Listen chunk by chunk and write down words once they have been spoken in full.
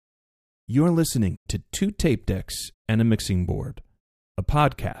You're listening to Two Tape Decks and a Mixing Board, a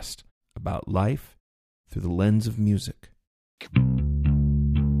podcast about life through the lens of music.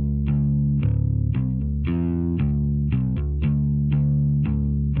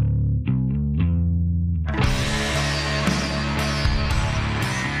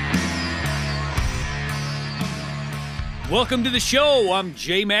 Welcome to the show. I'm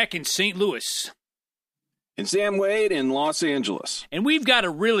J-Mac in St. Louis. And Sam Wade in Los Angeles. And we've got a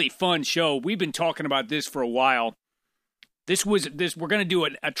really fun show. We've been talking about this for a while. We're going to do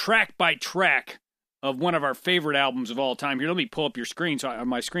a track by track of one of our favorite albums of all time. Here, let me pull up your screen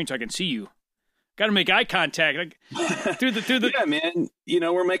my screen so I can see you. Got to make eye contact through the. Yeah, man. You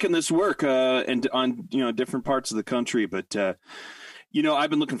know, we're making this work and on different parts of the country, but I've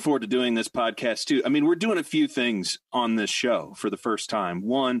been looking forward to doing this podcast too. I mean, we're doing a few things on this show for the first time.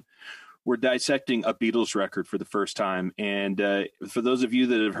 One, we're dissecting a Beatles record for the first time. And for those of you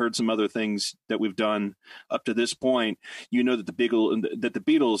that have heard some other things that we've done up to this point, you know that the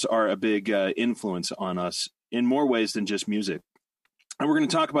Beatles are a big influence on us in more ways than just music. And we're going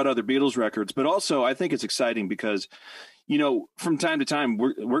to talk about other Beatles records, but also I think it's exciting because, from time to time,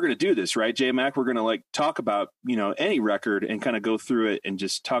 we're going to do this, right, J-Mac? We're going to talk about, any record and kind of go through it and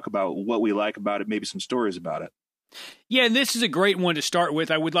just talk about what we like about it, maybe some stories about it. Yeah, and this is a great one to start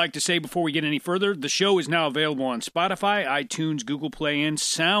with. I would like to say before we get any further, the show is now available on Spotify, iTunes, Google Play, and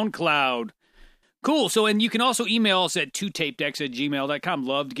SoundCloud. Cool. So, and you can also email us at twotapedecks@gmail.com.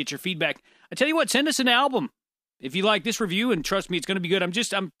 Love to get your feedback. I tell you what, send us an album if you like this review, and trust me, it's going to be good. I'm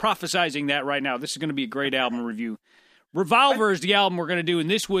prophesizing that right now. This is going to be a great album review. Revolver is the album we're going to do,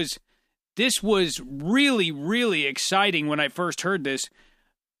 and this was really, really exciting when I first heard this.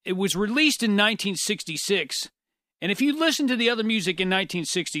 It was released in 1966. And if you listen to the other music in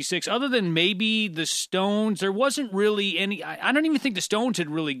 1966, other than maybe the Stones, there wasn't really any. I don't even think the Stones had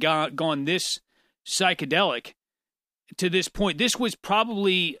really gone this psychedelic to this point. This was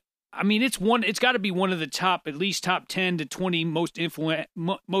probably, it's got to be one of the at least top 10 to 20 most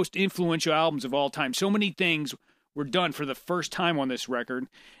influential albums of all time. So many things were done for the first time on this record.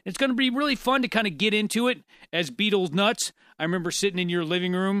 It's going to be really fun to kind of get into it as Beatles nuts. I remember sitting in your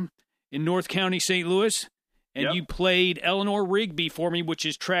living room in North County, St. Louis. And You played Eleanor Rigby for me, which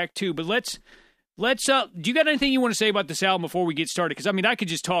is track 2. But let's do you got anything you want to say about this album before we get started? Because, I could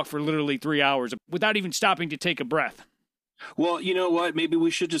just talk for literally 3 hours without even stopping to take a breath. Well, you know what? Maybe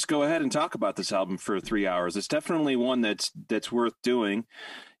we should just go ahead and talk about this album for 3 hours. It's definitely one that's worth doing.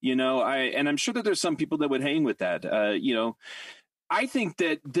 And I'm sure that there's some people that would hang with that. I think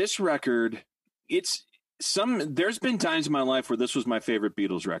that this record, there's been times in my life where this was my favorite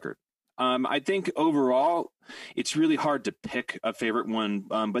Beatles record. I think overall, it's really hard to pick a favorite one,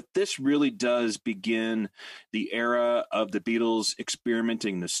 but this really does begin the era of the Beatles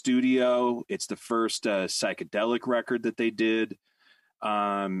experimenting in the studio. It's the first psychedelic record that they did.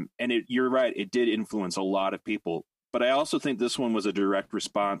 And you're right, it did influence a lot of people. But I also think this one was a direct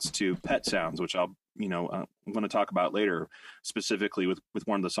response to Pet Sounds, which I'm going to talk about later, specifically with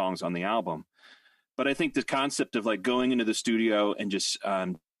one of the songs on the album. But I think the concept of going into the studio and just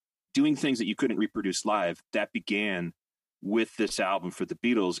doing things that you couldn't reproduce live, that began with this album for the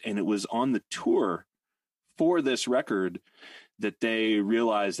Beatles. And it was on the tour for this record that they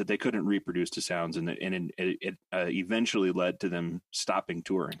realized that they couldn't reproduce the sounds, and it eventually led to them stopping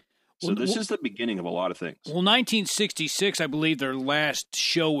touring. So this is the beginning of a lot of things. Well, 1966, I believe their last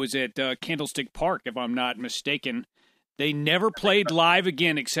show was at Candlestick Park, if I'm not mistaken. They never played live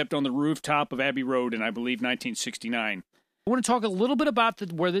again except on the rooftop of Abbey Road in, I believe, 1969. I want to talk a little bit about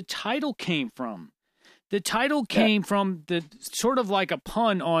where the title came from. The title came from the sort of like a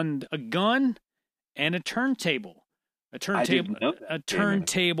pun on a gun and a turntable. A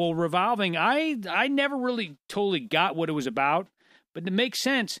turntable revolving. I never really totally got what it was about, but it makes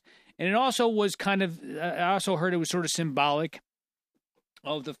sense. And it also was I also heard it was sort of symbolic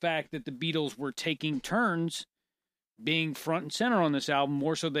of the fact that the Beatles were taking turns being front and center on this album,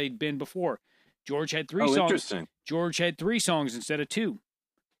 more so they'd been before. George had 3 songs. Interesting. George had 3 songs instead of 2.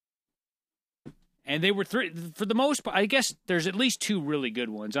 And they were 3 for the most part. I guess there's at least 2 really good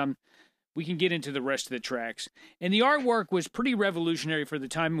ones. We can get into the rest of the tracks. And the artwork was pretty revolutionary for the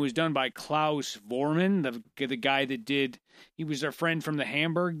time. It was done by Klaus Vormann, the guy that he was our friend from the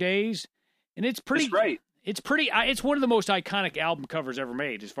Hamburg days. And it's pretty. That's right. It's one of the most iconic album covers ever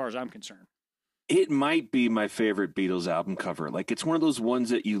made, as far as I'm concerned. It might be my favorite Beatles album cover. It's one of those ones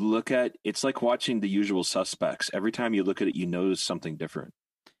that you look at. It's like watching The Usual Suspects. Every time you look at it, you notice something different.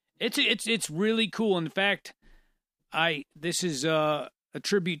 It's really cool. In fact, this is a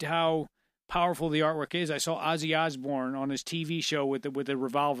tribute to how powerful the artwork is. I saw Ozzy Osbourne on his TV show with a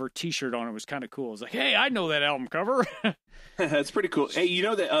Revolver T-shirt on. It was kind of cool. It's like, hey, I know that album cover. That's pretty cool. Hey, you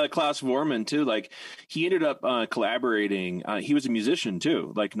know that Klaus Vormann too? Like, he ended up collaborating. He was a musician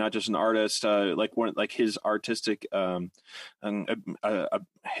too, like not just an artist. His artistic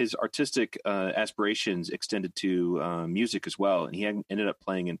aspirations extended to music as well, and he ended up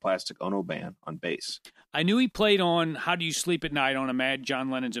playing in Plastic Ono Band on bass. I knew he played on "How Do You Sleep at Night" on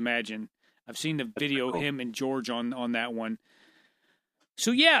John Lennon's Imagine. I've seen the video, cool. Him and George on that one.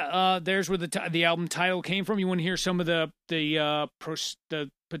 So yeah, there's where the album title came from. You want to hear some of the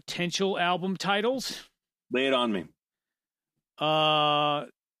potential album titles? Lay it on me.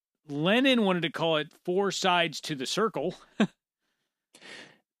 Lennon wanted to call it Four Sides to the Circle.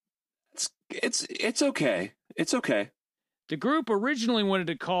 It's okay. It's okay. The group originally wanted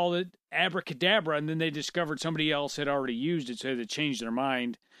to call it Abracadabra, and then they discovered somebody else had already used it, so they changed their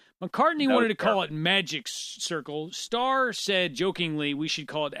mind. McCartney wanted to call it Magic Circle. Starr said jokingly we should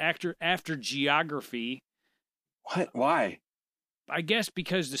call it After Geography. What? Why? I guess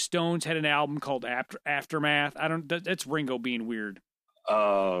because the Stones had an album called Aftermath. That's Ringo being weird.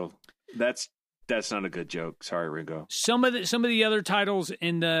 Oh, that's not a good joke. Sorry, Ringo. Some of the other titles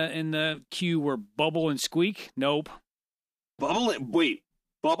in the queue were Bubble and Squeak. Nope. Bubble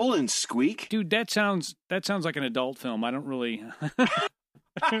and Squeak? Dude, that sounds like an adult film. I don't really.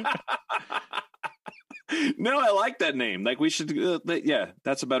 No, I like that name. Like, we should,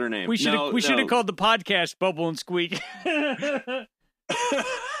 that's a better name. We should have called the podcast Bubble and Squeak. That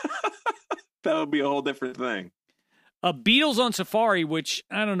would be a whole different thing. Beatles on Safari, which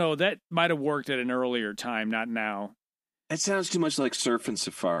I don't know, that might have worked at an earlier time, not now. It sounds too much like Surfin'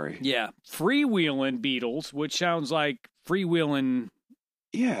 Safari. Yeah, Freewheelin' Beatles, which sounds like Freewheelin'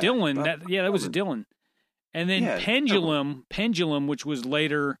 Dylan. That was a Dylan. And then Pendulum, which was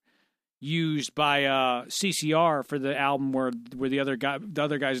later used by CCR for the album where the other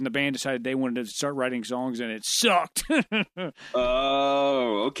guys in the band decided they wanted to start writing songs, and it sucked.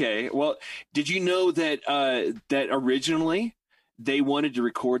 Oh, okay. Well, did you know that that originally they wanted to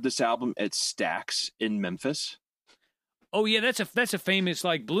record this album at Stax in Memphis? Oh yeah, that's a famous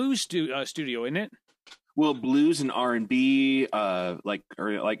like blues studio, isn't it? Well, blues and R&B,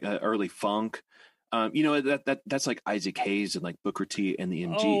 early funk. That's like Isaac Hayes and like Booker T and the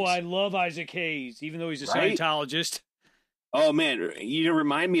MGs. Oh, I love Isaac Hayes, even though he's a Scientologist. Oh man,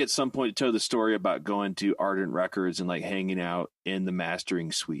 remind me at some point to tell the story about going to Ardent Records and like hanging out in the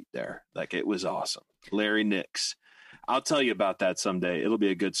mastering suite there. Like, it was awesome. Larry Nix. I'll tell you about that someday. It'll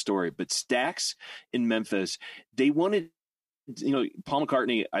be a good story. But Stax in Memphis, they wanted, Paul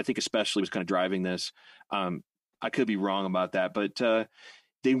McCartney, I think especially, was kind of driving this. I could be wrong about that, but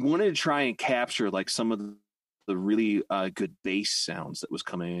they wanted to try and capture like some of the really good bass sounds that was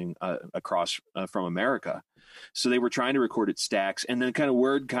coming across from America. So they were trying to record at Stax, and then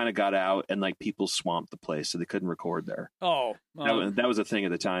word got out, and like people swamped the place, so they couldn't record there. Oh, that was a thing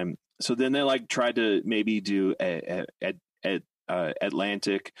at the time. So then they like tried to maybe do at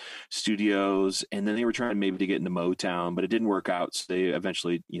Atlantic Studios, and then they were trying maybe to get into Motown, but it didn't work out. So they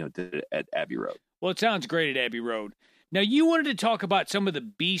eventually, did it at Abbey Road. Well, it sounds great at Abbey Road. Now, you wanted to talk about some of the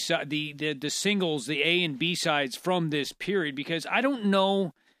B-side, the singles, the A and B sides from this period, because I don't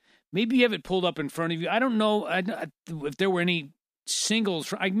know. Maybe you have it pulled up in front of you. I don't know if there were any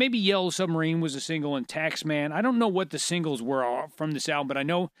singles. Maybe Yellow Submarine was a single and Taxman. I don't know what the singles were from this album, but I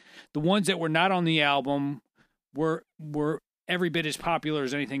know the ones that were not on the album were every bit as popular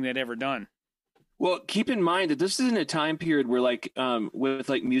as anything they'd ever done. Well, keep in mind that this is in a time period where, with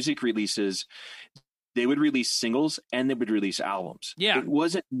music releases, they would release singles and they would release albums. Yeah. It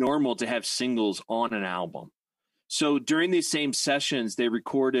wasn't normal to have singles on an album. So during these same sessions, they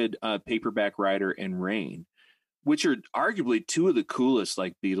recorded Paperback Writer and Rain, which are arguably two of the coolest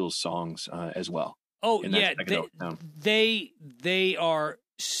Beatles songs as well. Oh, yeah. They are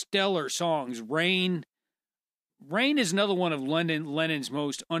stellar songs. Rain is another one of Lennon's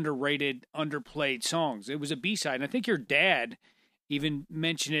most underrated, underplayed songs. It was a B-side, and I think your dad even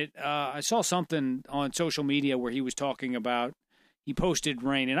mentioned it. I saw something on social media where he was talking about, he posted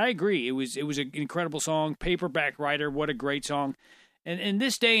Rain, and I agree. It was an incredible song. Paperback Writer, what a great song. And in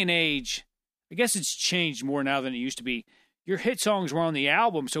this day and age, I guess it's changed more now than it used to be. Your hit songs were on the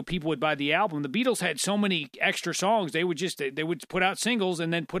album, so people would buy the album. The Beatles had so many extra songs, they would put out singles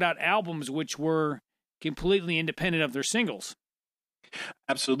and then put out albums which were completely independent of their singles.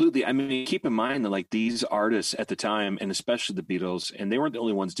 Absolutely. I mean, keep in mind that these artists at the time, and especially the Beatles, and they weren't the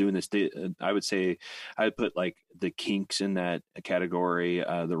only ones doing this. I would say I would put the Kinks in that category,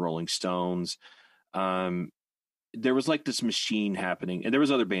 the Rolling Stones. there was like this machine happening, and there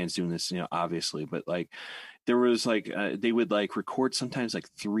was other bands doing this, obviously, but like there was like they would like record sometimes like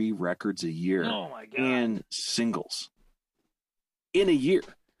 3 records a year. Oh my God. And singles in a year.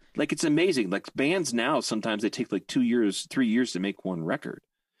 Like, it's amazing. Like, bands now, sometimes they take like 2 years, 3 years to make one record.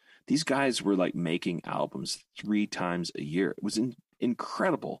 These guys were like making albums 3 times a year. It was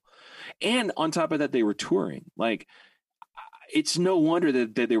incredible. And on top of that, they were touring. Like, it's no wonder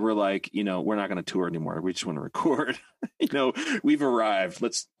that they were like, we're not going to tour anymore. We just want to record. We've arrived.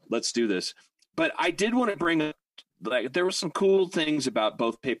 Let's do this. But I did want to bring up, like, there were some cool things about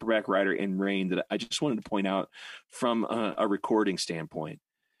both Paperback Writer and Rain that I just wanted to point out from a recording standpoint.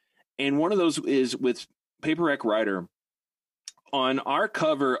 And one of those is with Paperback Writer. On our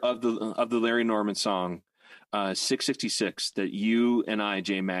cover of the Larry Norman song, 666, that you and I,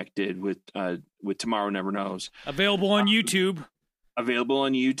 J Mac, did with Tomorrow Never Knows. Available on YouTube. Available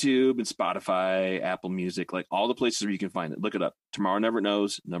on YouTube and Spotify, Apple Music, like all the places where you can find it. Look it up. Tomorrow Never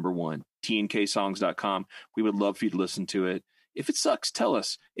Knows, #1. tnksongs.com. We would love for you to listen to it. If it sucks, tell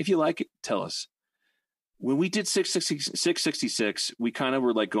us. If you like it, tell us. When we did 666, we kind of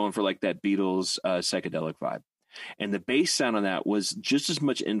were like going for like that Beatles psychedelic vibe. And the bass sound on that was just as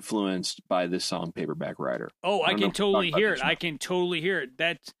much influenced by this song, Paperback Writer. Oh, I can totally hear it. I can totally hear it.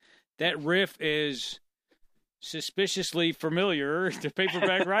 That riff is suspiciously familiar to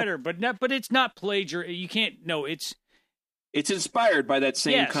Paperback Writer, but it's not plagiarism. You can't. No, it's inspired by that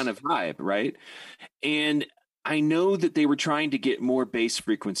same kind of vibe, right? And I know that they were trying to get more bass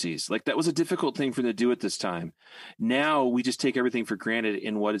frequencies. Like, that was a difficult thing for them to do at this time. Now we just take everything for granted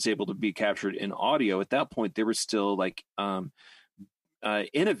in what is able to be captured in audio. At that point, they were still like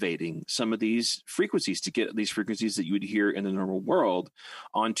innovating some of these frequencies to get these frequencies that you would hear in the normal world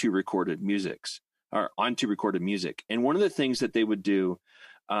onto recorded music. And one of the things that they would do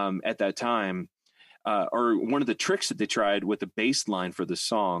at that time, or one of the tricks that they tried with the bass line for the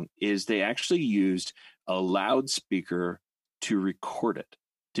song, is they actually used a loudspeaker to record it.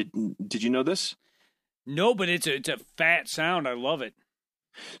 Did you know this? No, but it's a fat sound. I love it.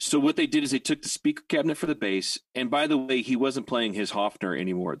 So what they did is they took the speaker cabinet for the bass, and by the way, he wasn't playing his Hofner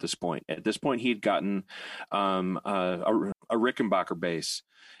anymore at this point. At this point, he had gotten a Rickenbacker bass,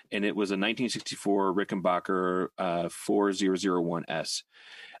 and it was a 1964 Rickenbacker 4001S.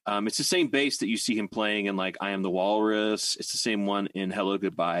 It's the same bass that you see him playing in like I Am the Walrus. It's the same one in Hello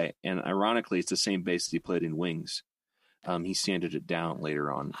Goodbye, and ironically, it's the same bass that he played in Wings. He sanded it down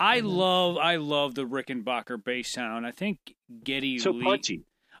later on. I love the Rickenbacker bass sound. I think Geddy Lee. Punchy.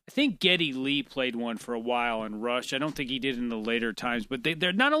 I think Geddy Lee played one for a while in Rush. I don't think he did in the later times, but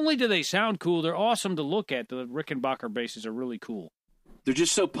they're not only do they sound cool, they're awesome to look at. The Rickenbacker basses are really cool. They're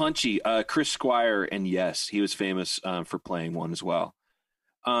just so punchy. Chris Squire, and yes, he was famous for playing one as well.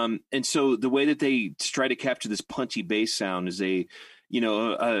 And so the way that they try to capture this punchy bass sound is a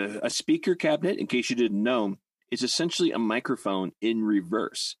speaker cabinet, in case you didn't know, is essentially a microphone in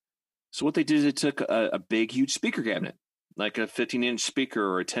reverse. So what they did is they took a big, huge speaker cabinet, like a 15-inch speaker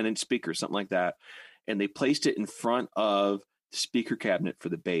or a 10-inch speaker, something like that, and they placed it in front of the speaker cabinet for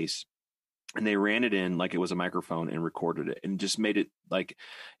the bass, and they ran it in like it was a microphone and recorded it, and just made it like,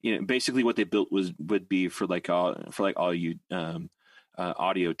 basically what they built would be for all you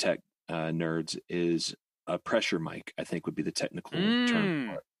audio tech nerds is a pressure mic, I think would be the technical term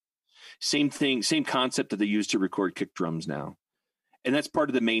for it. Same thing, same concept that they use to record kick drums now. And that's part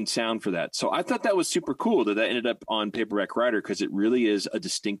of the main sound for that. So I thought that was super cool that ended up on Paperback Writer, because it really is a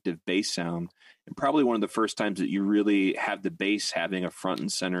distinctive bass sound, and probably one of the first times that you really have the bass having a front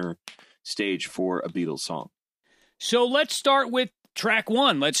and center stage for a Beatles song. So let's start with track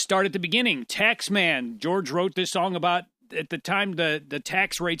 1. Let's start at the beginning. Taxman. George wrote this song about, at the time, the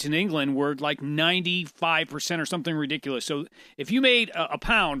tax rates in England were like 95% or something ridiculous. So if you made a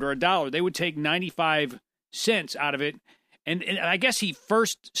pound or a dollar, they would take 95 cents out of it. And I guess he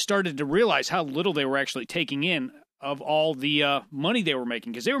first started to realize how little they were actually taking in of all the money they were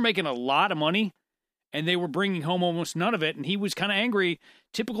making, because they were making a lot of money and they were bringing home almost none of it. And he was kind of angry,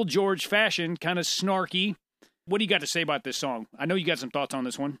 typical George fashion, kind of snarky. What do you got to say about this song? I know you got some thoughts on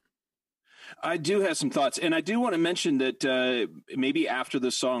this one. I do have some thoughts, and I do want to mention that maybe after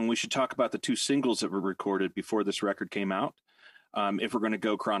this song, we should talk about the 2 singles that were recorded before this record came out, if we're going to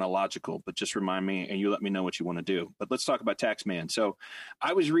go chronological. But just remind me, and you let me know what you want to do. But let's talk about Taxman. So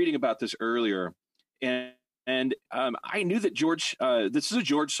I was reading about this earlier, and I knew that George, this is a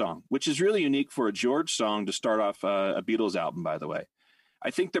George song, which is really unique for a George song to start off a Beatles album, by the way.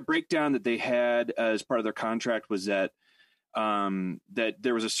 I think the breakdown that they had as part of their contract was that that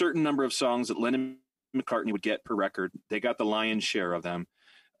there was a certain number of songs that Lennon and McCartney would get per record. They got the lion's share of them.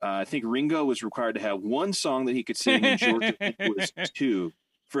 I think Ringo was required to have one song that he could sing, and George I think was two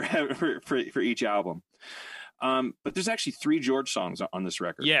for each album. But there's actually 3 George songs on this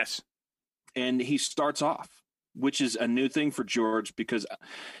record. Yes. And he starts off, which is a new thing for George because,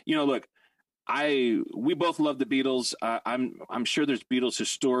 look, we both love the Beatles. I'm sure there's Beatles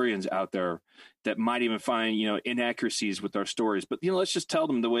historians out there that might even find, inaccuracies with our stories, but, let's just tell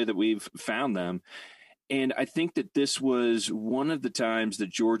them the way that we've found them. And I think that this was one of the times that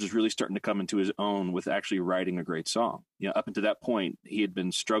George was really starting to come into his own with actually writing a great song. Up until that point, he had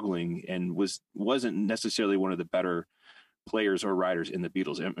been struggling and wasn't necessarily one of the better players or writers in the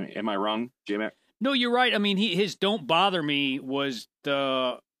Beatles. Am I wrong, J-Mac? No, you're right. I mean, his "Don't Bother Me" was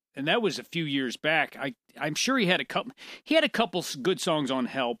and that was a few years back. I'm sure he had a couple good songs on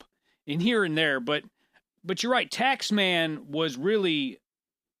 "Help" in here and there, but you're right. "Taxman" was really.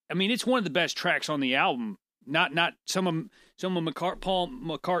 I mean, it's one of the best tracks on the album. Not some of Paul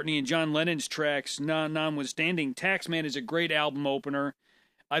McCartney and John Lennon's tracks, notwithstanding. "Taxman" is a great album opener.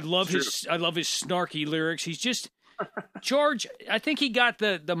 I love his snarky lyrics. He's just George. I think he got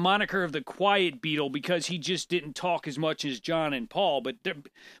the moniker of the quiet Beatle because he just didn't talk as much as John and Paul.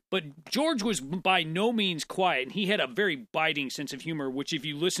 But George was by no means quiet, and he had a very biting sense of humor. Which, if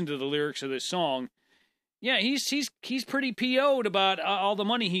you listen to the lyrics of this song. Yeah, he's pretty PO'd about all the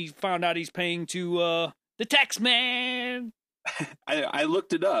money he found out he's paying to the tax man. I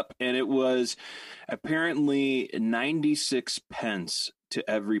looked it up, and it was apparently 96 pence to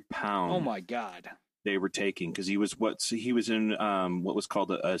every pound. Oh my God! They were taking because he was in what was called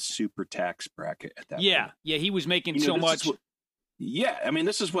a super tax bracket at that point. Yeah, he was making so much. Yeah, I mean,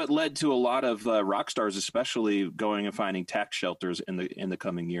 this is what led to a lot of rock stars, especially going and finding tax shelters in the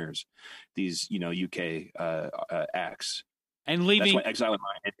coming years. These, UK acts, and leaving. That's why Exile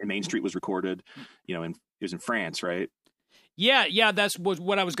in Main Street was recorded. And it was in France, right? Yeah, that's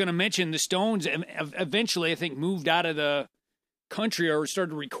what I was going to mention. The Stones eventually, I think, moved out of the country or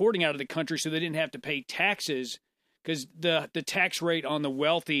started recording out of the country, so they didn't have to pay taxes because the tax rate on the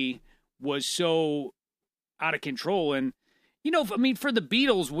wealthy was so out of control. And I mean, for the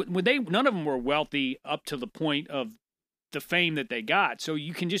Beatles, none of them were wealthy up to the point of the fame that they got. So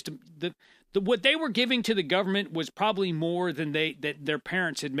you can just what they were giving to the government was probably more than that their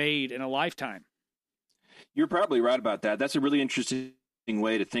parents had made in a lifetime. You're probably right about that. That's a really interesting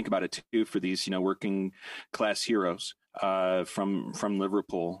way to think about it too for these, working class heroes from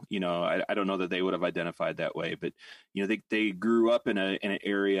Liverpool. I don't know that they would have identified that way, but they grew up in an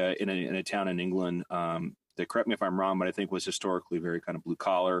area in a town in England. Correct me if I'm wrong, but I think was historically very kind of blue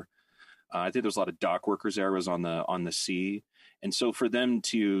collar. I think there's a lot of dock workers there. Was on the sea, and so for them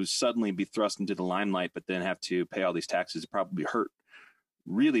to suddenly be thrust into the limelight, but then have to pay all these taxes, it probably hurt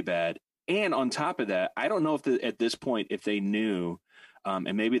really bad. And on top of that, I don't know at this point if they knew,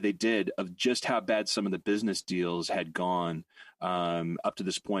 and maybe they did, of just how bad some of the business deals had gone up to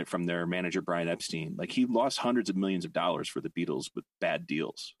this point from their manager Brian Epstein. Like he lost hundreds of millions of dollars for the Beatles with bad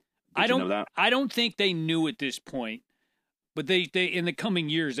deals. Did you know that? I don't think they knew at this point, but they in the coming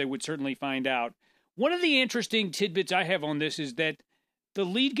years they would certainly find out. One of the interesting tidbits I have on this is that the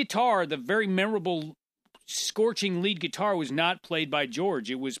lead guitar, the very memorable scorching lead guitar, was not played by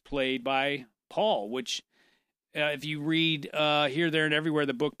George. It was played by Paul, which if you read Here, There, and Everywhere,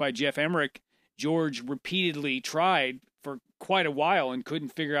 the book by Jeff Emmerich, George repeatedly tried for quite a while and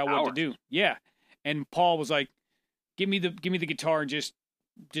couldn't figure out what to do. Yeah. And Paul was like, give me the guitar and just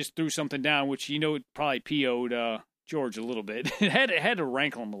threw something down, which it probably PO'd George a little bit. It had to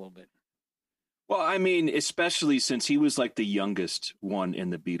rankle him a little bit. Well, I mean, especially since he was like the youngest one in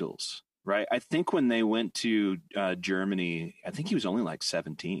the Beatles, right? I think when they went to Germany, I think he was only like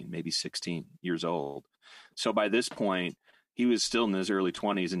 17, maybe 16 years old. So by this point, he was still in his early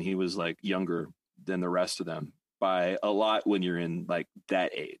 20s, and he was like younger than the rest of them by a lot when you're in like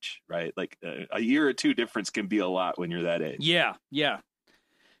that age, right? Like a year or two difference can be a lot when you're that age. Yeah.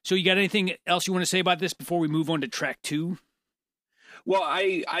 So you got anything else you want to say about this before we move on to track 2? Well,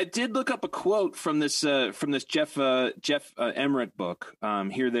 I did look up a quote from this Jeff Emmerich book,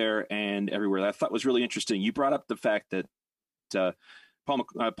 Here, There, and Everywhere, that I thought was really interesting. You brought up the fact that Paul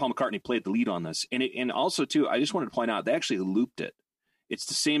McCartney played the lead on this, and also too, I just wanted to point out they actually looped it. It's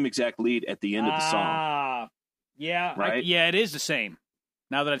the same exact lead at the end of the song. Yeah, right. It is the same.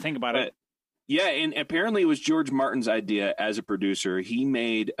 Now that I think about it. Yeah, and apparently it was George Martin's idea as a producer. He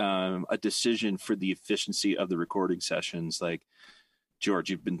made a decision for the efficiency of the recording sessions. Like,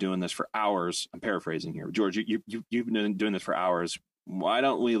 George, you've been doing this for hours. I'm paraphrasing here. George, you've been doing this for hours. Why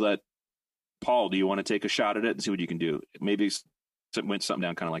don't we let Paul, do you want to take a shot at it and see what you can do? Maybe went something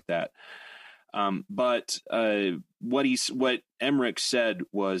down kind of like that. But what Emmerich said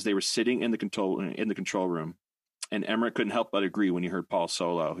was they were sitting in the control room, and Emmerich couldn't help but agree when he heard Paul's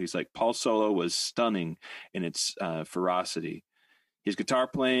solo. He's like, Paul's solo was stunning in its ferocity. His guitar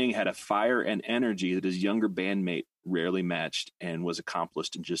playing had a fire and energy that his younger bandmate rarely matched, and was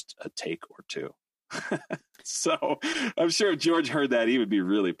accomplished in just a take or two. So I'm sure if George heard that, he would be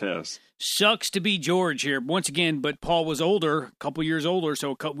really pissed. Sucks to be George here once again, but Paul was older, a couple years older,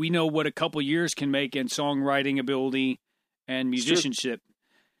 so we know what a couple years can make in songwriting ability and musicianship.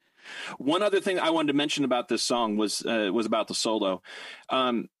 One other thing I wanted to mention about this song was about the solo.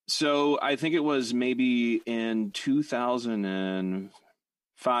 So I think it was maybe in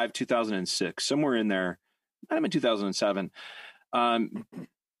 2005, 2006, somewhere in there. Might have been 2007.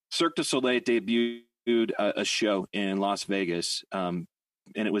 Cirque du Soleil debuted a show in Las Vegas, and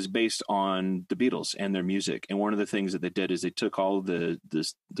it was based on the Beatles and their music. And one of the things that they did is they took all the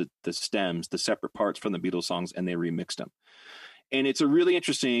stems, the separate parts from the Beatles songs, and they remixed them. And it's a really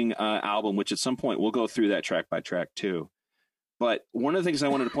interesting album, which at some point we'll go through that track by track too. But one of the things I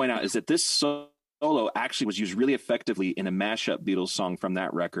wanted to point out is that this solo actually was used really effectively in a mashup Beatles song from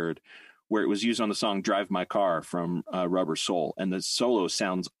that record, where it was used on the song Drive My Car from Rubber Soul. And the solo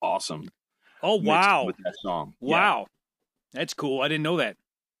sounds awesome. Oh, wow. With that song. Wow. Yeah. That's cool. I didn't know that.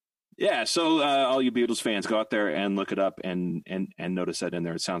 Yeah. So all you Beatles fans, go out there and look it up and notice that in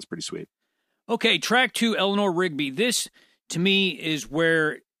there. It sounds pretty sweet. Okay. Track 2, Eleanor Rigby. This, to me, is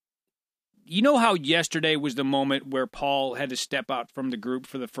where, you know how yesterday was the moment where Paul had to step out from the group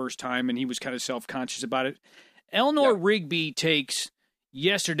for the first time and he was kind of self-conscious about it? Eleanor Rigby takes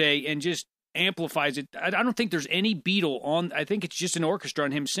yesterday and just amplifies it. I don't think there's any Beatle on. I think it's just an orchestra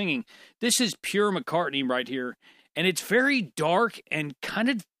and him singing. This is pure McCartney right here. And it's very dark and kind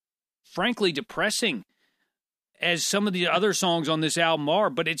of, frankly, depressing, as some of the other songs on this album are,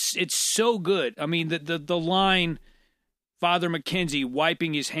 but it's so good. I mean, the line, Father Mackenzie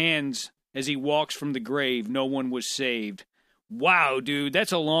wiping his hands as he walks from the grave, no one was saved. Wow, dude,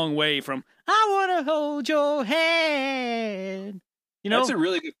 that's a long way from, I want to hold your hand. You know? That's a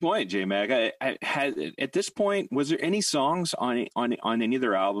really good point, J-Mag. I had, at this point, was there any songs on any of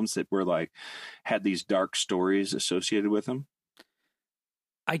their albums that were like, had these dark stories associated with them?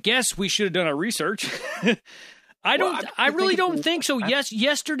 I guess we should have done our research. I really don't think so. Yes,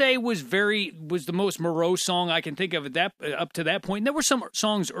 Yesterday was the most morose song I can think of up to that point. And there were some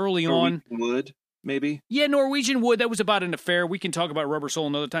songs early on. Wood, maybe? Yeah, Norwegian Wood. That was about an affair. We can talk about Rubber Soul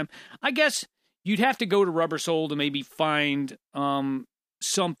another time. I guess you'd have to go to Rubber Soul to maybe find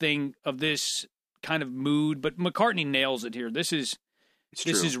something of this kind of mood. But McCartney nails it here. This is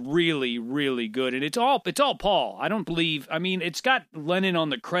really, really good. And it's all Paul. I don't believe, I mean, it's got Lennon on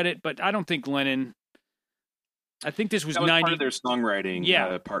the credit, but I don't think Lennon, I think this was 90. Part of their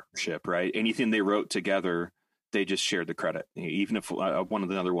songwriting partnership, right? Anything they wrote together, they just shared the credit. Even if one of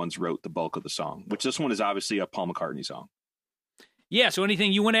the other ones wrote the bulk of the song, which this one is obviously a Paul McCartney song. Yeah. So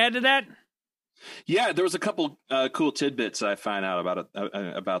anything you want to add to that? Yeah, there was a couple cool tidbits I find out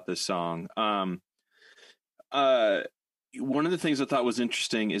about this song. One of the things I thought was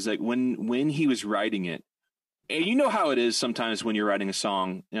interesting is like when he was writing it, and you know how it is sometimes when you're writing a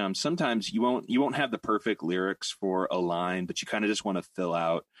song, sometimes you won't have the perfect lyrics for a line, but you kind of just want to fill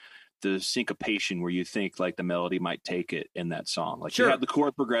out the syncopation where you think like the melody might take it in that song. Like you have the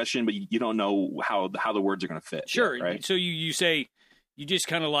chord progression, but you don't know how the words are going to fit. Sure. Yet, right? So you say, you just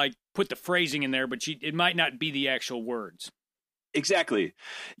kind of like put the phrasing in there, but it might not be the actual words. Exactly.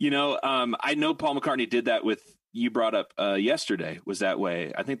 I know Paul McCartney did that with, you brought up Yesterday was that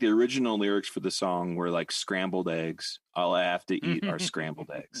way. I think the original lyrics for the song were like scrambled eggs. All I have to eat are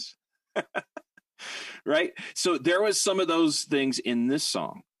scrambled eggs. Right. So there was some of those things in this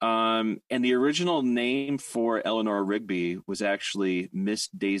song. And the original name for Eleanor Rigby was actually Miss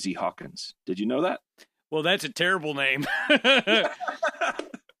Daisy Hawkins. Did you know that? Well, that's a terrible name.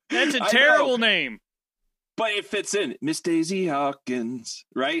 That's a terrible name. But it fits in. Miss Daisy Hawkins,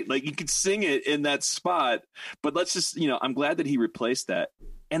 right? Like you could sing it in that spot. But let's just, I'm glad that he replaced that.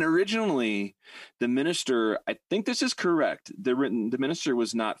 And originally, the minister, I think this is correct. The minister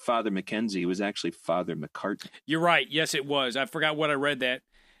was not Father Mackenzie. It was actually Father McCartney. You're right. Yes, it was. I forgot what I read that.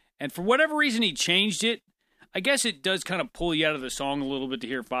 And for whatever reason, he changed it. I guess it does kind of pull you out of the song a little bit to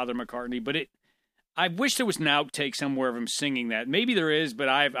hear Father McCartney. But I wish there was an outtake somewhere of him singing that. Maybe there is, but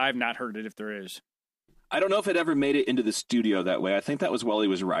I've not heard it if there is. I don't know if it ever made it into the studio that way. I think that was while he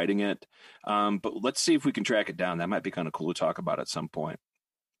was writing it. But let's see if we can track it down. That might be kind of cool to talk about at some point.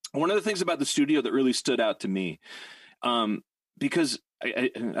 One of the things about the studio that really stood out to me, because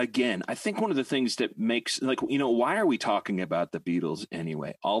again, I think one of the things that makes, like, why are we talking about the Beatles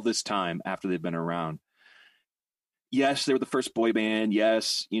anyway, all this time after they've been around? Yes, they were the first boy band.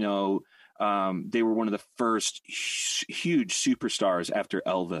 Yes, they were one of the first huge superstars after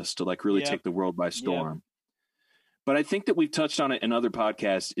Elvis to like really take the world by storm. Yep. But I think that we've touched on it in other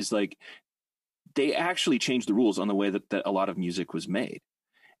podcasts, is like they actually changed the rules on the way that a lot of music was made.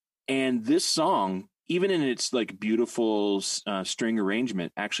 And this song, even in its like beautiful string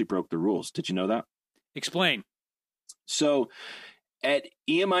arrangement, actually broke the rules. Did you know that? Explain. So at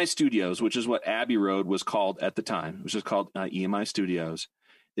EMI Studios, which is what Abbey Road was called at the time, which is called EMI Studios,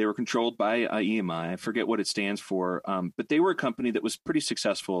 they were controlled by EMI. I forget what it stands for, but they were a company that was pretty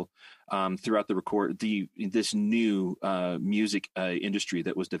successful throughout this new music industry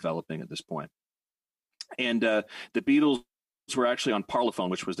that was developing at this point. And the Beatles were actually on Parlophone,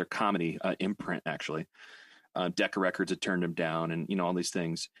 which was their comedy imprint, actually. Decca Records had turned them down, and all these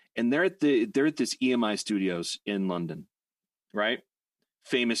things. And they're at this EMI Studios in London, right?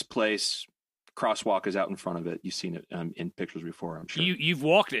 Famous place. Crosswalk is out in front of it. You've seen it in pictures before, I'm sure. You've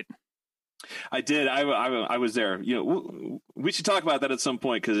walked it. I did. I was there. We should talk about that at some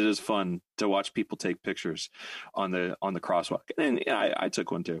point, because it is fun to watch people take pictures on the crosswalk. And I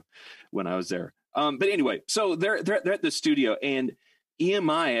took one too when I was there. But anyway, so they're at the studio, and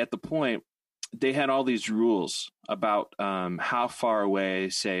EMI at the point, they had all these rules about how far away,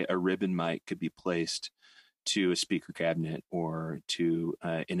 say, a ribbon mic could be placed to a speaker cabinet or to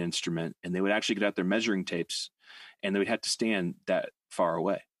an instrument, and they would actually get out their measuring tapes, and they would have to stand that far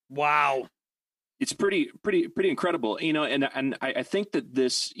away. Wow. It's pretty incredible, and I think that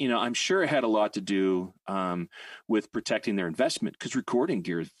this, I'm sure it had a lot to do with protecting their investment, because recording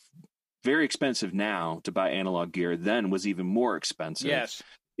gear is very expensive now. To buy analog gear then was even more expensive. Yes.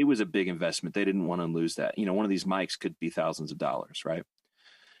 It was a big investment. They didn't want to lose that. One of these mics could be thousands of dollars, right?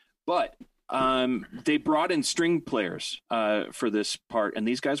 But they brought in string players for this part, and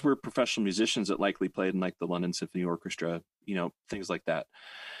these guys were professional musicians that likely played in like the London Symphony Orchestra, things like that.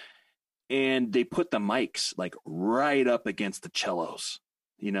 And they put the mics like right up against the cellos,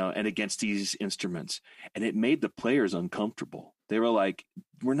 and against these instruments, and it made the players uncomfortable. They were like,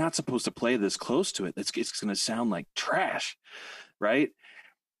 "We're not supposed to play this close to it. It's going to sound like trash, right?"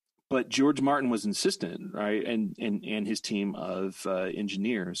 But George Martin was insistent, right, and his team of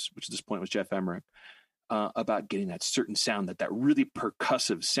engineers, which at this point was Jeff Emmerich, about getting that certain sound, that really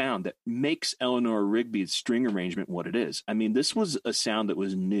percussive sound that makes Eleanor Rigby's string arrangement what it is. I mean, this was a sound that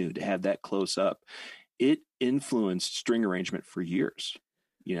was new to have that close up. It influenced string arrangement for years,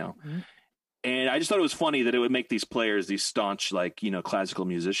 Mm-hmm. And I just thought it was funny that it would make these players, these staunch, classical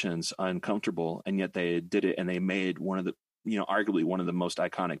musicians, uncomfortable, and yet they did it, and they made one of the, arguably one of the most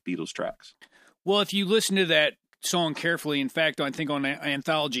iconic Beatles tracks. Well, if you listen to that song carefully, in fact, I think on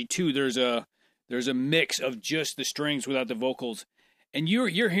Anthology 2, there's a mix of just the strings without the vocals, and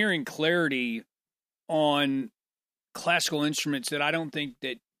you're hearing clarity on classical instruments that I don't think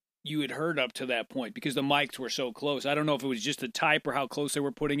that you had heard up to that point, because the mics were so close. I don't know if it was just the type or how close they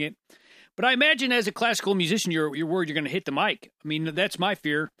were putting it, but I imagine as a classical musician, you're worried you're going to hit the mic. I mean, that's my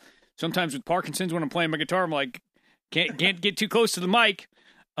fear. Sometimes with Parkinson's, when I'm playing my guitar, I'm like, can't get too close to the mic.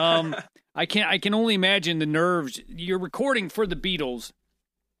 I can only imagine the nerves. You're recording for the Beatles,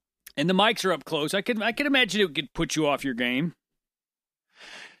 and the mics are up close. I can imagine it could put you off your game.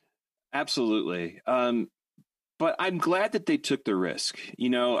 Absolutely. But I'm glad that they took the risk.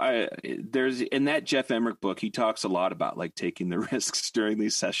 There's in that Jeff Emmerich book, he talks a lot about like taking the risks during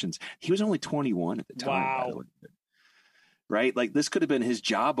these sessions. He was only 21 at the time. Wow. By the way. Right? Like this could have been his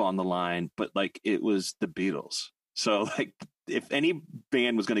job on the line, but like it was the Beatles. So like if any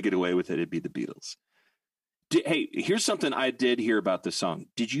band was going to get away with it, it'd be the Beatles. Hey, here's something I did hear about this song.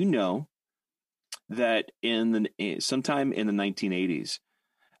 Did you know that sometime in the 1980s,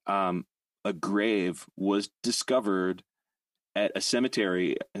 a grave was discovered at a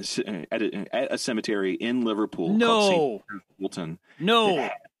cemetery in Liverpool? No, called St. Wilton. No,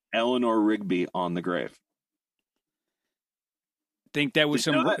 Eleanor Rigby on the grave. Think that was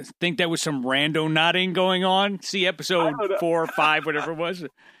some rando nodding going on. See episode 4 or 5, whatever it was.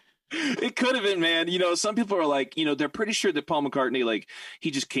 It could have been, man. Some people are like, they're pretty sure that Paul McCartney, like,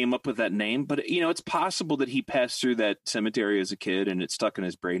 he just came up with that name. But, it's possible that he passed through that cemetery as a kid and it stuck in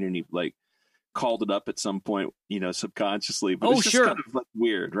his brain and he, like, called it up at some point, subconsciously. But it's just sure. kind of like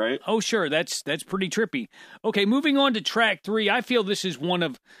weird, right? Oh, sure. That's pretty trippy. Okay, moving on to track 3. I feel this is one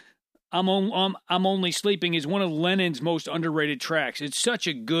of I'm Only Sleeping is one of Lennon's most underrated tracks. It's such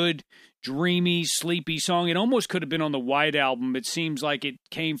a good, dreamy, sleepy song. It almost could have been on the White Album. It seems like it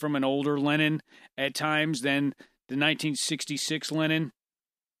came from an older Lennon at times than the 1966 Lennon.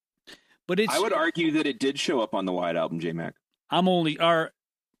 But I would argue that it did show up on the White Album, J-Mac. I'm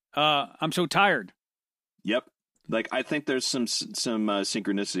so tired. Yep. Like, I think there's some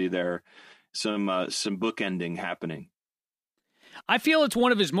synchronicity there, some bookending happening. I feel it's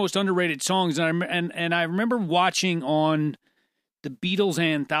one of his most underrated songs, and I remember watching on the Beatles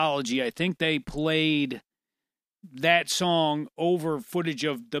anthology. I think they played that song over footage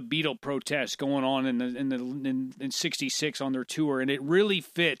of the Beatle protests going on in '66 on their tour, and it really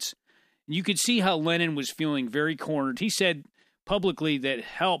fits. You could see how Lennon was feeling very cornered. He said publicly that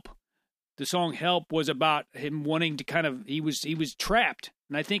the song "Help" was about him wanting to he was trapped,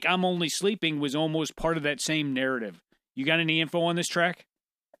 and I think "I'm Only Sleeping" was almost part of that same narrative. You got any info on this track?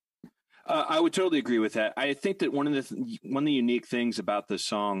 I would totally agree with that. I think that one of the unique things about this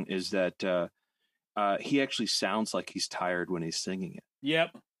song is that he actually sounds like he's tired when he's singing it. Yep.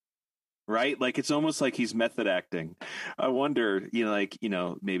 Right? Like, it's almost like he's method acting. I wonder,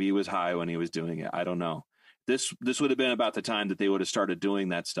 maybe he was high when he was doing it. I don't know. This would have been about the time that they would have started doing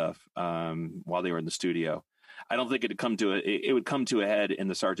that stuff while they were in the studio. I don't think it would come to a head in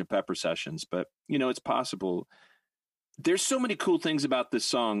the Sgt. Pepper sessions, but it's possible. There's so many cool things about this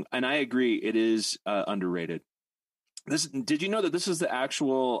song, and I agree it is underrated. Did you know that this is the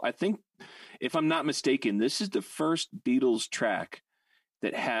actual, I think, if I'm not mistaken, this is the first Beatles track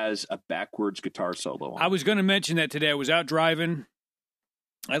that has a backwards guitar solo on. I was going to mention that today. I was out driving.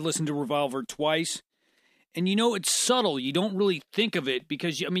 I listened to Revolver twice. And it's subtle. You don't really think of it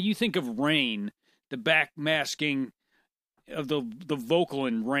because, you think of Rain, the backmasking of the vocal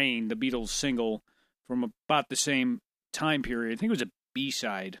in Rain, the Beatles single from about the same time period. I think it was a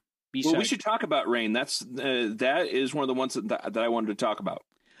B-side. Well, we should talk about Rain. That is one of the ones that I wanted to talk about.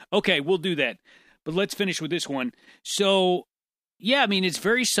 Okay, we'll do that. But let's finish with this one. So, yeah, it's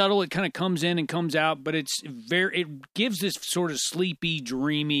very subtle. It kind of comes in and comes out, but it gives this sort of sleepy,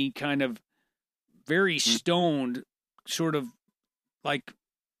 dreamy kind of very stoned sort of like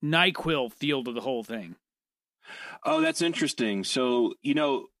NyQuil feel to the whole thing. Oh, that's interesting. So,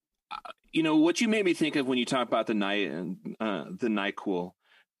 what you made me think of when you talk about the NyQuil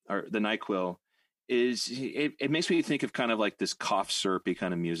or the NyQuil is it makes me think of kind of like this cough syrupy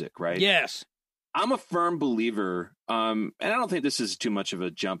kind of music, right? Yes. I'm a firm believer, and I don't think this is too much of a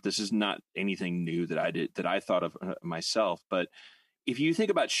jump. This is not anything new that I thought of myself. But if you think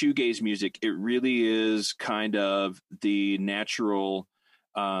about shoegaze music, it really is kind of the natural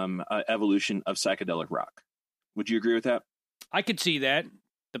evolution of psychedelic rock. Would you agree with that? I could see that.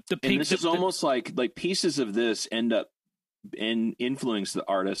 This is almost like pieces of this end up influence the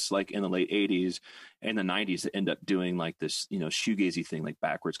artists like in the late 80s and the 90s that end up doing like this, shoegazy thing, like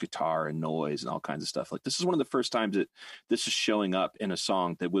backwards guitar and noise and all kinds of stuff. Like, this is one of the first times that this is showing up in a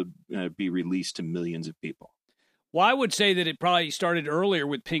song that would be released to millions of people. Well, I would say that it probably started earlier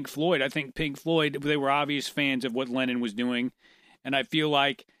with Pink Floyd. I think Pink Floyd, they were obvious fans of what Lennon was doing. And I feel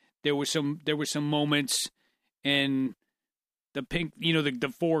like there were some moments in the Pink,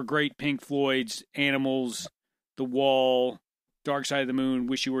 the four great Pink Floyds, Animals, The Wall, Dark Side of the Moon,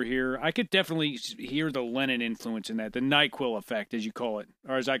 Wish You Were Here. I could definitely hear the Lennon influence in that, the NyQuil effect, as you call it,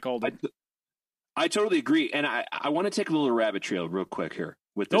 or as I called it. I totally agree. And I want to take a little rabbit trail real quick here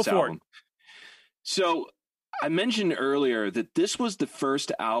with this album. So I mentioned earlier that this was the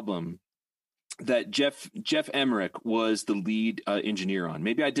first album that Jeff Emmerich was the lead engineer on.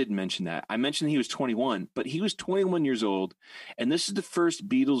 Maybe I didn't mention that. I mentioned he was 21, but he was 21 years old, and this is the first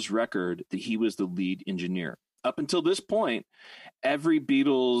Beatles record that he was the lead engineer. Up until this point, every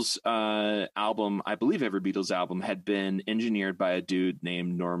Beatles album, I believe every Beatles album, had been engineered by a dude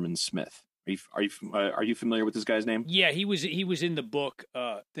named Norman Smith. Are you familiar with this guy's name? Yeah, he was in the book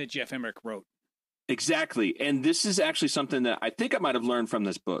that Jeff Emmerich wrote. Exactly, and this is actually something that I think I might have learned from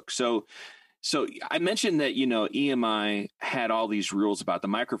this book. So I mentioned that, EMI had all these rules about the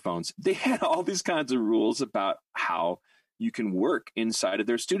microphones. They had all these kinds of rules about how you can work inside of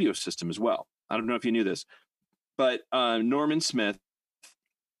their studio system as well. I don't know if you knew this, but Norman Smith,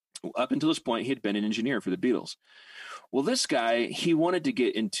 up until this point, he had been an engineer for the Beatles. Well, this guy, he wanted to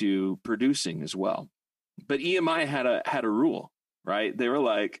get into producing as well. But EMI had a rule, right? They were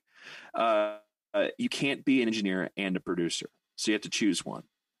like, you can't be an engineer and a producer. So you have to choose one.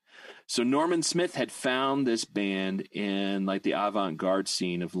 So Norman Smith had found this band in like the avant-garde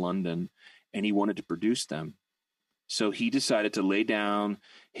scene of London, and he wanted to produce them. So he decided to lay down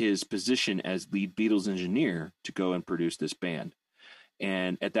his position as lead Beatles engineer to go and produce this band.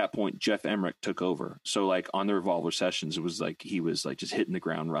 And at that point, Jeff Emmerich took over. So like on the Revolver sessions, it was like he was like just hitting the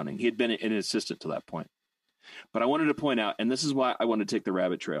ground running. He had been an assistant to that point. But I wanted to point out, and this is why I wanted to take the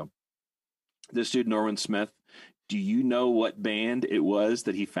rabbit trail. This dude, Norman Smith, Do you know what band it was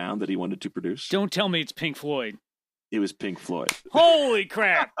that he found that he wanted to produce? Don't tell me it's Pink Floyd. It was Pink Floyd. Holy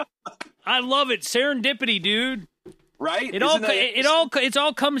crap! I love it. Serendipity, dude. Right? It all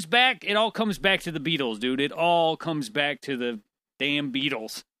comes back. It all comes back to the Beatles, dude. It all comes back to the damn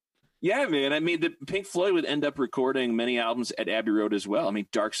Beatles. Yeah, man. I mean, the Pink Floyd would end up recording many albums at Abbey Road as well. I mean,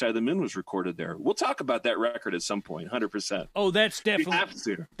 Dark Side of the Moon was recorded there. We'll talk about that record at some point, 100%. Oh, that's definitely We have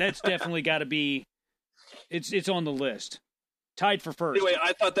to. That's definitely got to be. It's on the list, tied for first. Anyway,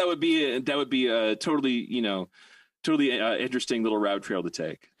 I thought that would be a totally interesting little route trail to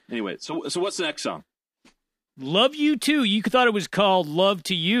take. Anyway, so what's the next song? Love You Too. You thought it was called Love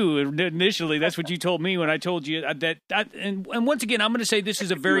to You initially. That's what you told me when I told you that. And once again, I'm going to say this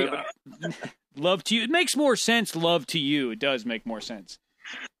is a very Love to You. It makes more sense. Love to You. It does make more sense.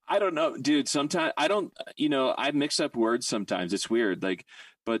 I don't know, dude. Sometimes I don't. I mix up words sometimes. It's weird.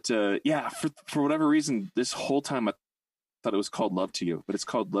 But yeah, for whatever reason, this whole time I thought it was called Love to You, but it's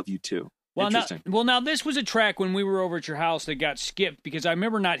called Love You Too. Interesting. Now this was a track when we were over at your house that got skipped because I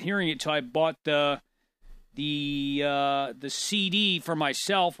remember not hearing it till I bought the CD for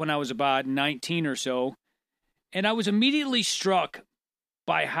myself when I was about 19 or so, and I was immediately struck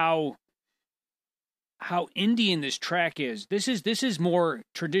by how Indian this track is. This is more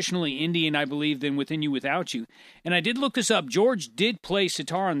traditionally Indian, I believe, than Within You Without You. And I did look this up. George did play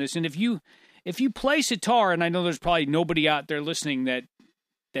sitar on this, and if you play sitar, and I know there's probably nobody out there listening that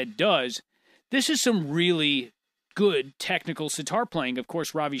does, this is some really good technical sitar playing. Of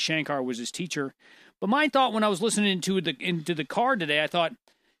course, Ravi Shankar was his teacher. But my thought when I was listening into the car today, I thought,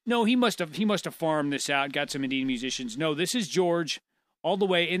 no, he must have farmed this out, got some Indian musicians. No, this is George all the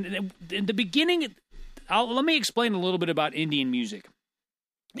way. In the beginning, let me explain a little bit about Indian music.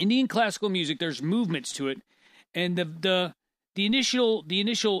 Indian classical music, there's movements to it, and the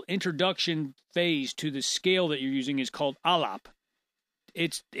initial introduction phase to the scale that you're using is called alap.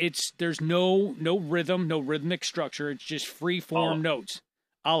 There's no rhythm, no rhythmic structure. It's just free form notes.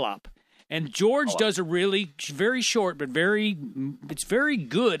 Alap. And George does a really very short but very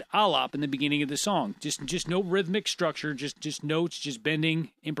good alap in the beginning of the song. Just no rhythmic structure, just notes, just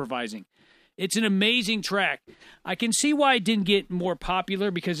bending, improvising. It's an amazing track. I can see why it didn't get more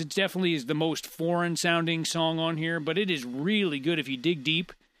popular because it definitely is the most foreign sounding song on here, but it is really good if you dig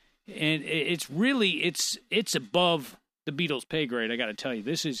deep. And it's above the Beatles' pay grade, I got to tell you.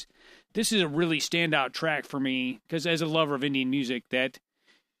 This is a really standout track for me because as a lover of Indian music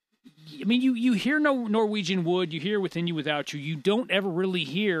you hear no Norwegian Wood, you hear Within You Without You. You don't ever really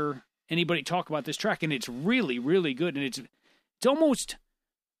hear anybody talk about this track, and it's really, really good. And it's almost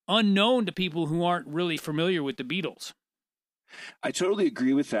unknown to people who aren't really familiar with the Beatles. I totally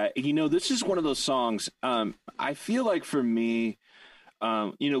agree with that. This is one of those songs. I feel like for me,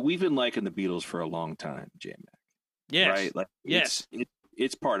 we've been liking the Beatles for a long time, J-Mac. Yes. Right? Yes.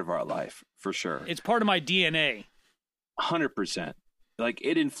 It's part of our life for sure. It's part of my DNA. 100%.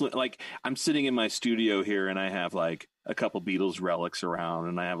 I'm sitting in my studio here and I have a couple Beatles relics around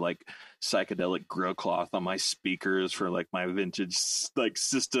and I have psychedelic grow cloth on my speakers for my vintage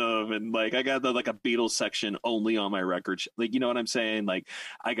system. And I got a Beatles section only on my record. You know what I'm saying?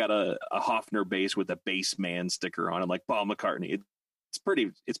 I got a Hofner bass with a bass man sticker on it, like Paul McCartney. It's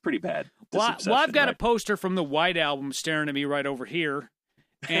pretty bad. Well, I've got a poster from the White Album staring at me right over here.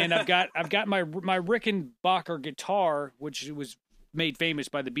 And I've got my Rickenbacker guitar, which was made famous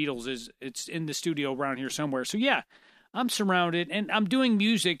by the Beatles. It's in the studio around here somewhere. So yeah, I'm surrounded and I'm doing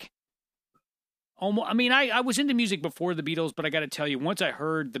music. I was into music before the Beatles, but I got to tell you, once I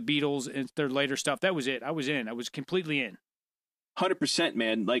heard the Beatles and their later stuff, that was it. I was in. I was completely in. 100%,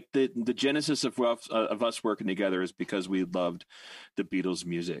 man. The genesis of us working together is because we loved the Beatles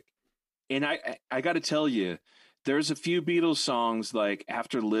music. And I got to tell you, there's a few Beatles songs,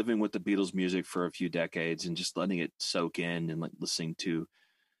 after living with the Beatles music for a few decades and just letting it soak in and listening to,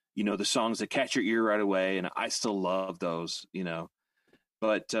 the songs that catch your ear right away. And I still love those,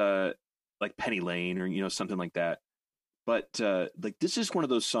 but like Penny Lane or, something like that. But this is one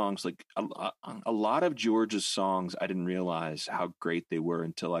of those songs, a lot of George's songs, I didn't realize how great they were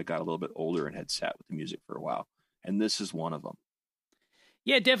until I got a little bit older and had sat with the music for a while. And this is one of them.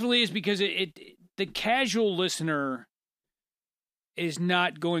 Yeah, it definitely is because the casual listener is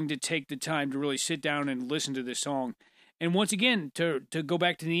not going to take the time to really sit down and listen to this song. And once again, to go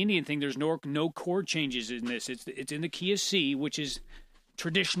back to the Indian thing, there's no chord changes in this. It's in the key of C, which is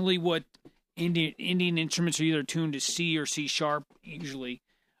traditionally what Indian instruments are either tuned to C or C sharp usually.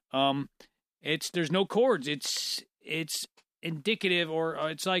 There's no chords. It's indicative or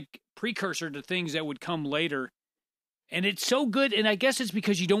it's like precursor to things that would come later. And it's so good, and I guess it's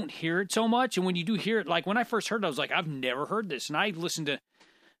because you don't hear it so much. And when you do hear it, like when I first heard it, I was like, I've never heard this. And I listened to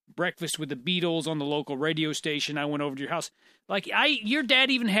Breakfast with the Beatles on the local radio station. I went over to your house. Like, your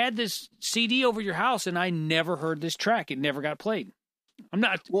dad even had this CD over your house, and I never heard this track. It never got played. I'm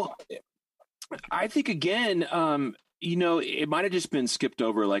not... Well, I think, again, it might have just been skipped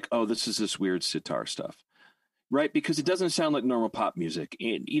over, like, oh, this is this weird sitar stuff. Right, because it doesn't sound like normal pop music.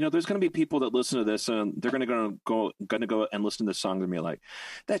 And, there's going to be people that listen to this and they're going to go and listen to this song and be like,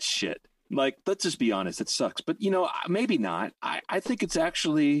 "That's shit." Like, let's just be honest, it sucks. But maybe not. I think it's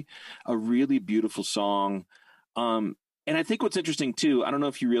actually a really beautiful song. And I think what's interesting too, I don't know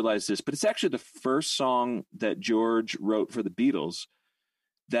if you realize this, but it's actually the first song that George wrote for the Beatles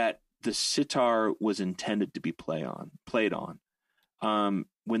that the sitar was intended to be played on.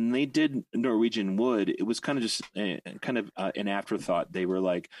 When they did Norwegian Wood, it was kind of just an afterthought. They were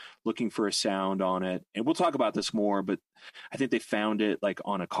like looking for a sound on it, and we'll talk about this more, but I think they found it like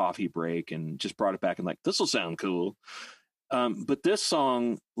on a coffee break and just brought it back and like, this will sound cool. But this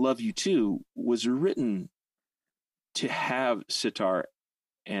song, Love You Too, was written to have sitar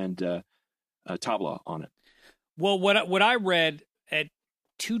and tabla on it. Well, what I read at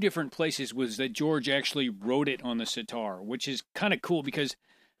two different places was that George actually wrote it on the sitar, which is kind of cool because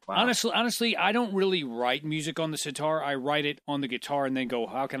honestly, I don't really write music on the sitar. I write it on the guitar and then go,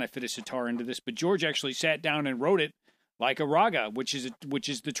 how can I fit a sitar into this? But George actually sat down and wrote it like a raga, which is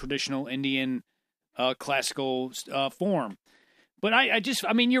the traditional Indian classical form. But I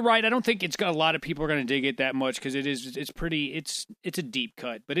mean, you're right. I don't think it's got a lot of people are going to dig it that much because it's a deep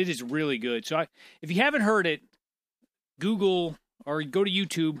cut, but it is really good. So if you haven't heard it, Google or go to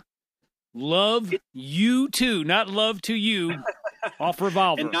YouTube, Love You Too, not Love to You, off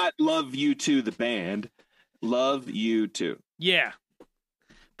Revolver. And not Love You Too, the band. Love You Too. Yeah.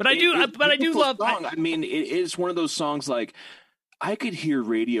 But I do love... Song. I mean, it is one of those songs, like, I could hear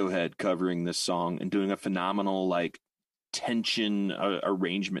Radiohead covering this song and doing a phenomenal, like, tension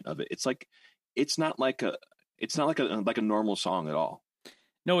arrangement of it. It's like, it's not like a normal song at all.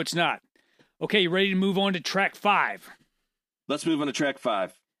 No, it's not. Okay, you ready to move on to track 5? Let's move on to track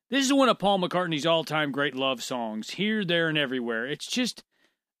 5. This is one of Paul McCartney's all-time great love songs, Here, There, and Everywhere. It's just,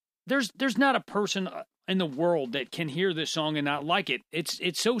 there's not a person in the world that can hear this song and not like it.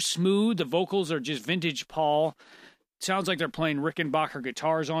 It's so smooth. The vocals are just vintage Paul. It sounds like they're playing Rickenbacker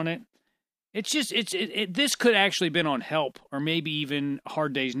guitars on it. It's just, this could actually been on Help or maybe even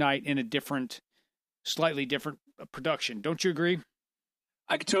Hard Day's Night in a slightly different production. Don't you agree?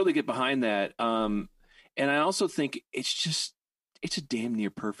 I could totally get behind that. And I also think it's a damn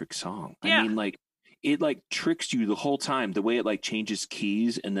near perfect song. Yeah. I mean, like, it like tricks you the whole time. The way it like changes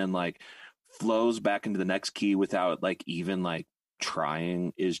keys and then like flows back into the next key without like even like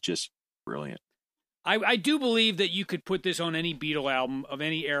trying is just brilliant. I do believe that you could put this on any Beatle album of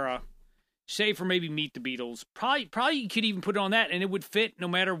any era, save for maybe Meet the Beatles. Probably you could even put it on that and it would fit no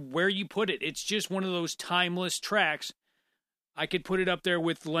matter where you put it. It's just one of those timeless tracks. I could put it up there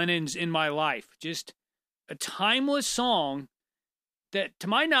with Lennon's In My Life. Just a timeless song that, to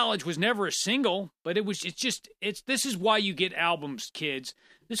my knowledge, was never a single, but this is why you get albums, kids.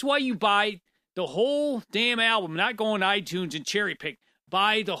 This is why you buy the whole damn album, not go on iTunes and cherry pick.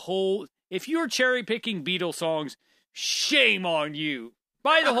 Buy the whole, if you're cherry picking Beatles songs, shame on you.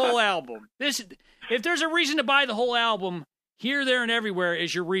 Buy the whole album. If there's a reason to buy the whole album, Here, There, and Everywhere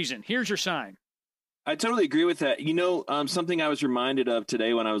is your reason. Here's your sign. I totally agree with that. Something I was reminded of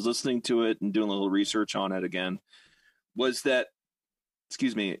today when I was listening to it and doing a little research on it again was that,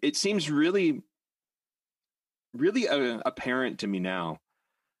 it seems really, really apparent to me now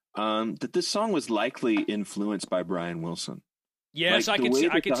that this song was likely influenced by Brian Wilson. Yes, like,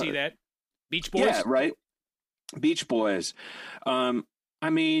 I can see that. Beach Boys? Yeah, right. Beach Boys. I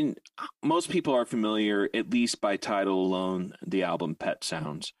mean, most people are familiar, at least by title alone, the album Pet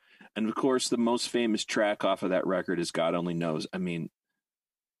Sounds. And of course, the most famous track off of that record is God Only Knows. I mean,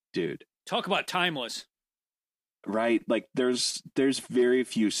 dude. Talk about timeless. Right? Like, there's very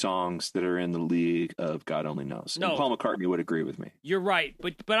few songs that are in the league of God Only Knows. No. And Paul McCartney would agree with me. You're right.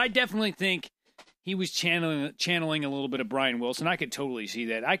 But I definitely think he was channeling a little bit of Brian Wilson. I could totally see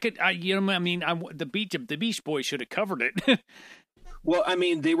that. The Beach Boys should have covered it. Well, I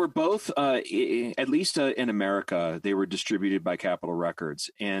mean, they were both, at least in America, they were distributed by Capitol Records.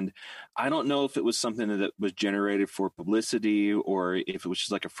 And I don't know if it was something that was generated for publicity or if it was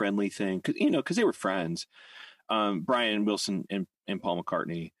just like a friendly thing, because they were friends, Brian Wilson and Paul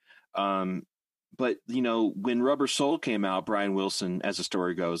McCartney. But, when Rubber Soul came out, Brian Wilson, as the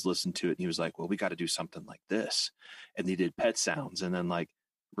story goes, listened to it and he was like, well, we got to do something like this. And they did Pet Sounds. And then like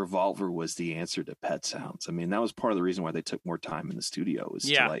Revolver was the answer to Pet Sounds. I mean, that was part of the reason why they took more time in the studio, was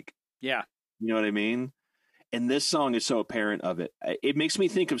to like, yeah, you know what I mean? And this song is so apparent of it. It makes me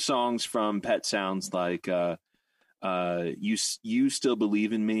think of songs from Pet Sounds like You Still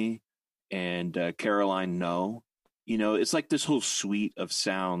Believe in Me and Caroline No. You know, it's like this whole suite of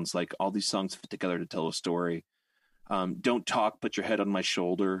sounds, like all these songs fit together to tell a story. Don't Talk, Put Your Head on My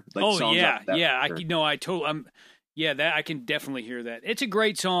Shoulder. Like songs yeah. That I can definitely hear that. It's a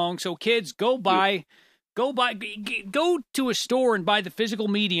great song. So kids, go to a store and buy the physical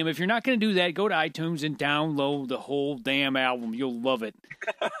medium. If you're not going to do that, go to iTunes and download the whole damn album. You'll love it.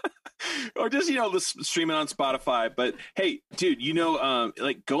 Or just, stream it on Spotify. But hey, dude,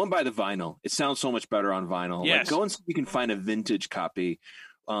 like go and buy the vinyl. It sounds so much better on vinyl. Yes. Like go and see if you can find a vintage copy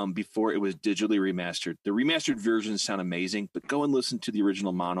before it was digitally remastered. The remastered versions sound amazing, but go and listen to the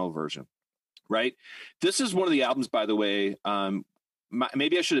original mono version. Right? This is one of the albums, by the way.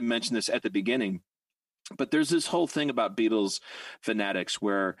 Maybe I should have mentioned this at the beginning, but there's this whole thing about Beatles fanatics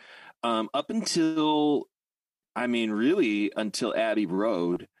where up until Abbey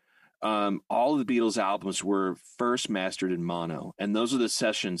Road, all of the Beatles albums were first mastered in mono. And those are the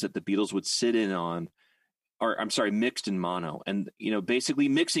sessions that the Beatles would sit in on, mixed in mono. And, basically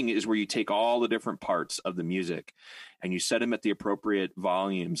mixing is where you take all the different parts of the music and you set them at the appropriate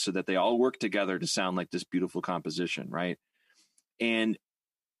volume so that they all work together to sound like this beautiful composition, right? And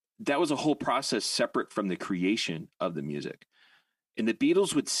that was a whole process separate from the creation of the music. And the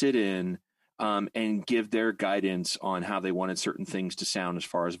Beatles would sit in and give their guidance on how they wanted certain things to sound as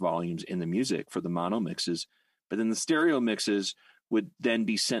far as volumes in the music for the mono mixes. But then the stereo mixes would then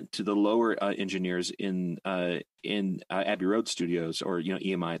be sent to the lower engineers in Abbey Road Studios, or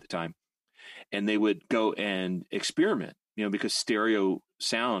EMI at the time, and they would go and experiment. Because stereo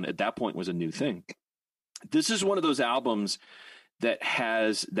sound at that point was a new thing. This is one of those albums that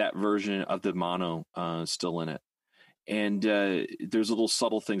has that version of the mono still in it, and there's little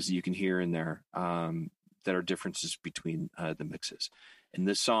subtle things that you can hear in there that are differences between the mixes. And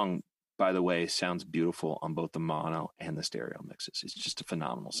this song, by the way, sounds beautiful on both the mono and the stereo mixes. It's just a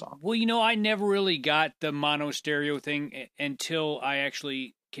phenomenal song. Well, I never really got the mono stereo thing until I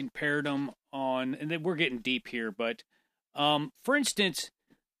actually compared them on, and then we're getting deep here, but for instance,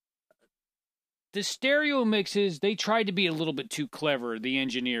 the stereo mixes, they tried to be a little bit too clever, the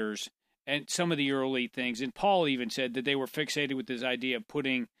engineers, and some of the early things. And Paul even said that they were fixated with this idea of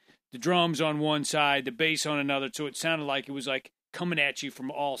putting the drums on one side, the bass on another, so it sounded like it was like coming at you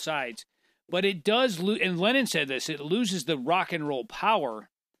from all sides. But it does and Lennon said this, it loses the rock and roll power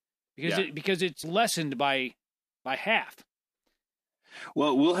because it's lessened by half.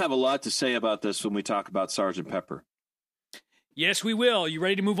 Well, we'll have a lot to say about this when we talk about Sgt. Pepper. Yes, we will. You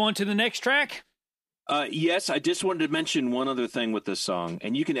ready to move on to the next track? Yes, I just wanted to mention one other thing with this song,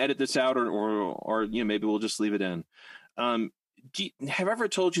 and you can edit this out or maybe we'll just leave it in. Have I ever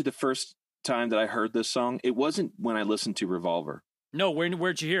told you the first time that I heard this song? It wasn't when I listened to Revolver. No,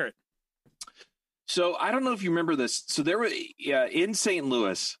 where'd you hear it? So I don't know if you remember this. So there were in St.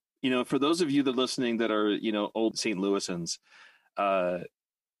 Louis, for those of you that are listening that are, old St. Louisans,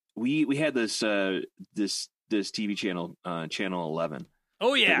 we had this TV channel, Channel 11.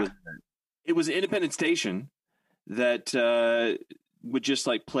 Oh yeah. It was an independent station that would just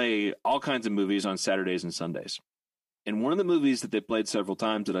like play all kinds of movies on Saturdays and Sundays. And one of the movies that they played several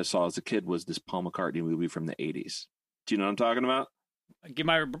times that I saw as a kid was this Paul McCartney movie from the 80s. Do you know what I'm talking about? Give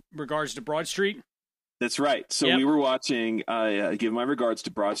my regards to Broad Street. That's right. So we were watching Give My Regards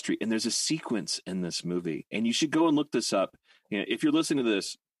to Broad Street, and there's a sequence in this movie, and you should go and look this up. If you're listening to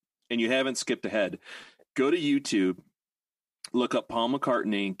this and you haven't skipped ahead, go to YouTube, look up Paul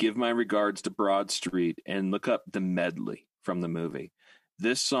McCartney, Give My Regards to Broad Street, and look up the medley from the movie.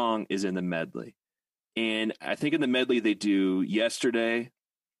 This song is in the medley. And I think in the medley they do Yesterday,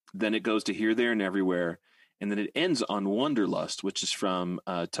 then it goes to Here, There, and Everywhere, and then it ends on Wanderlust, which is from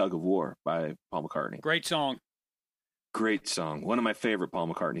Tug of War by Paul McCartney. Great song. Great song. One of my favorite Paul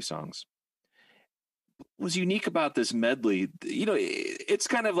McCartney songs. What was unique about this medley, it's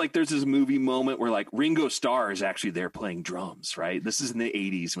kind of like there's this movie moment where like Ringo Starr is actually there playing drums, right? This is in the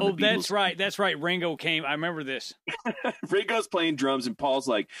 80s. When that's right. That's right. Ringo came. I remember this. Ringo's playing drums and Paul's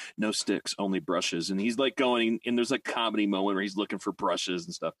like, no sticks, only brushes. And he's like going, and there's like comedy moment where he's looking for brushes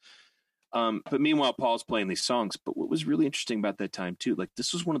and stuff. But meanwhile, Paul's playing these songs. But what was really interesting about that time too, like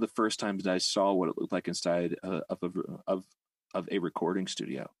this was one of the first times that I saw what it looked like inside of a recording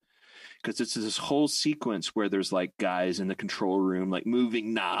studio. Because it's this whole sequence where there's like guys in the control room, like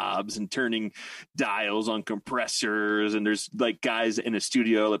moving knobs and turning dials on compressors. And there's like guys in a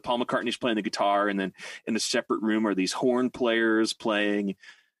studio, like Paul McCartney's playing the guitar. And then in a separate room are these horn players playing.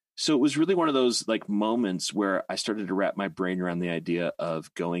 So it was really one of those like moments where I started to wrap my brain around the idea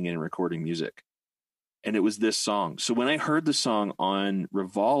of going in and recording music. And it was this song. So when I heard the song on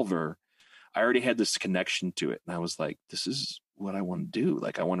Revolver, I already had this connection to it. And I was like, this is what I want to do.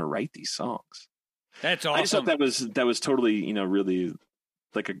 Like, I want to write these songs. That's awesome. I just thought that was totally, really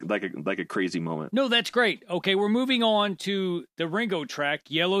like a crazy moment. No, that's great. Okay, we're moving on to the Ringo track,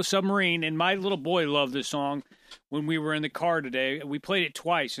 Yellow Submarine, and my little boy loved this song when we were in the car today. We played it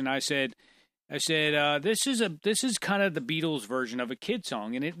twice, and I said, this is kind of the Beatles version of a kid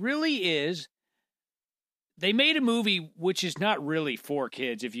song, and it really is. They made a movie which is not really for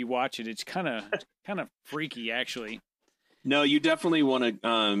kids. If you watch it, it's kind of freaky, actually. No, you definitely want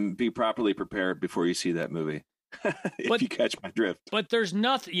to be properly prepared before you see that movie. If you catch my drift. But there's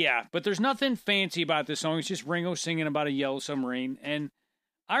nothing fancy about this song. It's just Ringo singing about a yellow submarine. And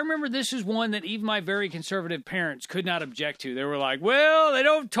I remember this is one that even my very conservative parents could not object to. They were like, well, they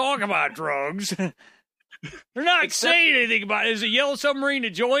don't talk about drugs. They're not saying anything about it. Is a yellow submarine a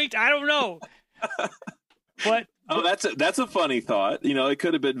joint? I don't know. But that's a funny thought. It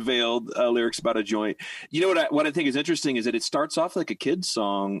could have been veiled lyrics about a joint. What I think is interesting is that it starts off like a kid's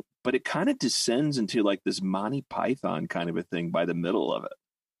song, but it kind of descends into like this Monty Python kind of a thing by the middle of it.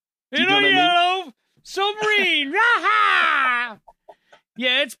 Yellow submarine,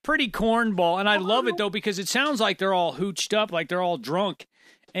 yeah, it's pretty cornball, and I love it though because it sounds like they're all hooched up, like they're all drunk.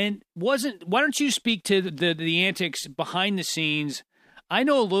 And why don't you speak to the antics behind the scenes? I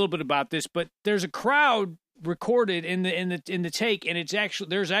know a little bit about this, but there's a crowd recorded in the take, and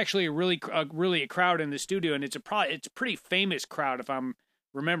there's actually a really a crowd in the studio, and it's a pretty famous crowd if I'm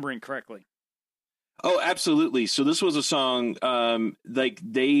remembering correctly. Oh, absolutely. So this was a song like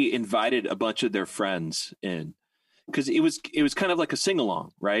they invited a bunch of their friends in because it was kind of like a sing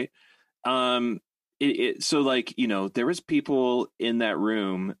along, right? So like there was people in that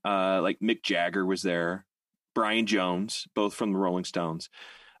room like Mick Jagger was there, Brian Jones, both from the Rolling Stones.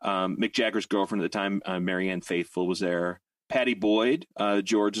 Mick Jagger's girlfriend at the time, Marianne Faithfull, was there. Pattie Boyd,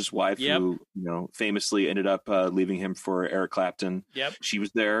 George's wife, who famously ended up leaving him for Eric Clapton. Yep, she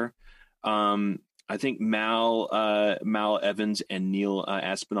was there. I think Mal Evans and Neil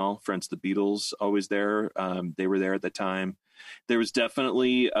Aspinall, friends of the Beatles, always there. They were there at the time. There was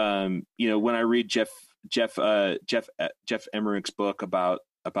definitely, when I read Jeff Emmerich's book about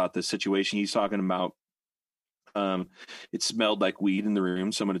the situation, he's talking about. It smelled like weed in the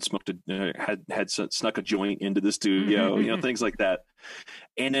room. Someone had smoked had snuck a joint into the studio, things like that.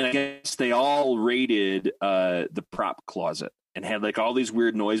 And then I guess they all raided the prop closet and had like all these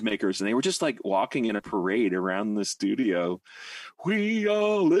weird noisemakers, and they were just like walking in a parade around the studio. We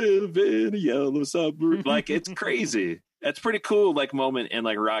all live in a yellow suburb. Like, it's crazy. That's pretty cool, like moment in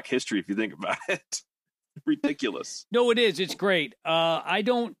like rock history if you think about it. Ridiculous. No, it is. It's great. I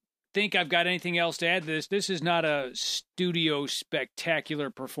don't think I've got anything else to add to this. This is not a studio spectacular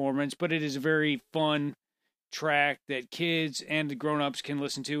performance, but it is a very fun track that kids and the grown-ups can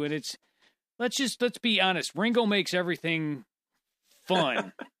listen to. And let's be honest, Ringo makes everything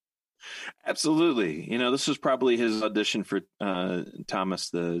fun. Absolutely. This was probably his audition for Thomas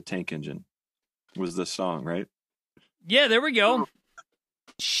the Tank Engine was this song, right? Yeah, there we go.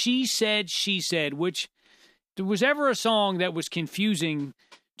 She Said, which there was ever a song that was confusing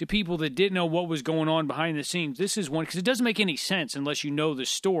to people that didn't know what was going on behind the scenes. This is one because it doesn't make any sense unless you know the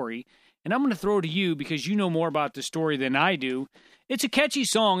story. And I'm going to throw it to you because you know more about the story than I do. It's a catchy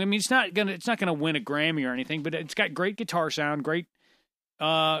song. I mean, it's not gonna win a Grammy or anything, but it's got great guitar sound, great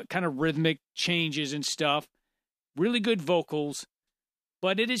kind of rhythmic changes and stuff, really good vocals,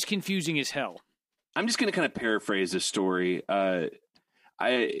 but it is confusing as hell. I'm just going to kind of paraphrase this story.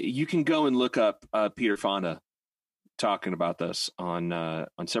 You can go and look up Peter Fonda talking about this on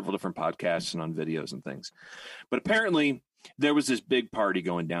several different podcasts and on videos and things. But apparently there was this big party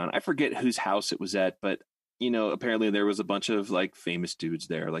going down. I forget whose house it was at, but apparently there was a bunch of like famous dudes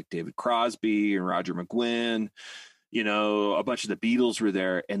there, like David Crosby and Roger McGuinn. A bunch of the Beatles were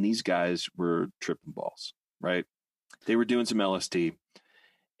there, and these guys were tripping balls, right? They were doing some LSD.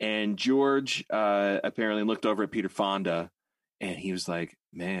 And George apparently looked over at Peter Fonda, and he was like,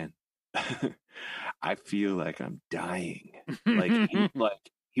 man, I feel like I'm dying.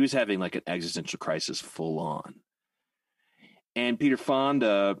 He was having like an existential crisis full on. And Peter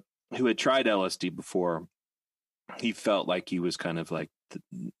Fonda, who had tried LSD before, he felt like he was kind of like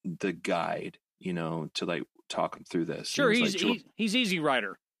the guide, to like talk him through this. Sure, he's Easy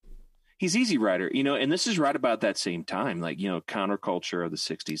Rider. He's Easy Rider, and this is right about that same time. Like, counterculture of the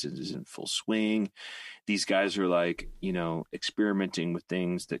 60s is in full swing. These guys are like, experimenting with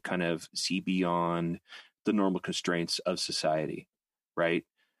things that kind of see beyond the normal constraints of society, right?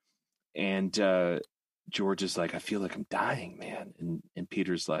 And George is like, I feel like I'm dying, man. And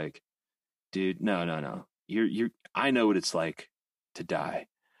Peter's like, dude, no. I know what it's like to die.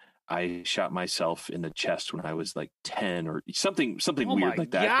 I shot myself in the chest when I was like 10 or something Oh weird my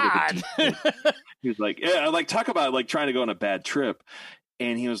like that. God. He was like, yeah, like talk about like trying to go on a bad trip.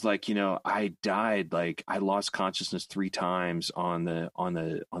 And he was like, I died, like I lost consciousness 3 times on the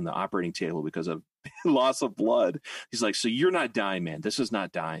operating table because of loss of blood. He's like, so you're not dying, man. This is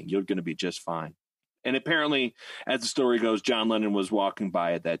not dying. You're going to be just fine. And apparently, as the story goes, John Lennon was walking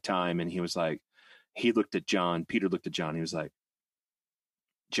by at that time, and he was like, he looked at John. Peter looked at John. He was like,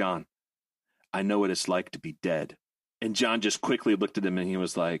 John, I know what it's like to be dead. And John just quickly looked at him and he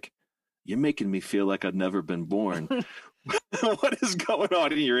was like, you're making me feel like I've never been born. What is going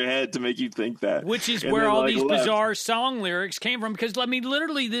on in your head to make you think that? Which is and where all like these left. bizarre song lyrics came from. Because, I mean,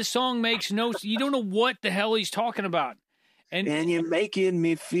 literally, this song makes no... You don't know what the hell he's talking about. And you're making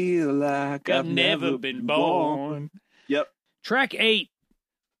me feel like I've never been born. Yep. Track 8,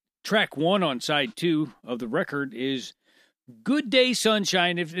 track 1 on side 2 of the record is Good Day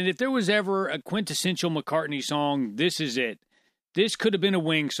Sunshine. If there was ever a quintessential McCartney song, this is it. This could have been a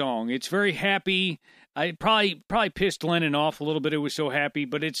Wing song. It's very happy. I probably pissed Lennon off a little bit. It was so happy,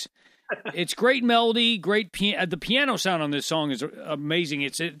 but it's great melody, great the piano sound on this song is amazing.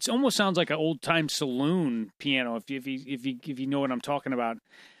 It almost sounds like an old time saloon piano if you know what I'm talking about.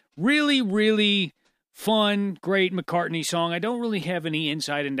 Really, really fun, great McCartney song. I don't really have any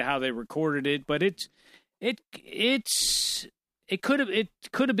insight into how they recorded it, but it could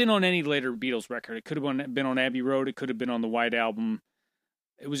have been on any later Beatles record. It could have been on Abbey Road. It could have been on the White Album.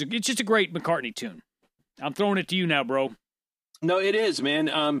 It's just a great McCartney tune. I'm throwing it to you now, bro. No, it is,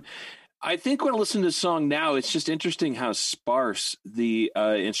 man. I think when I listen to the song now, it's just interesting how sparse the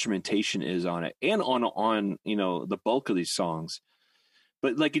instrumentation is on it, and on the bulk of these songs.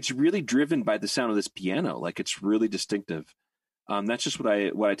 But like, it's really driven by the sound of this piano. Like, it's really distinctive. That's just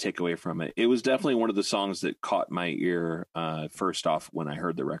what I take away from it. It was definitely one of the songs that caught my ear first off when I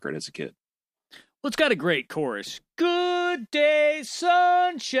heard the record as a kid. Well, it's got a great chorus. Good day,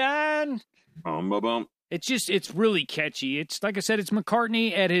 sunshine. Boom, boom, boom. It's really catchy. It's like I said, it's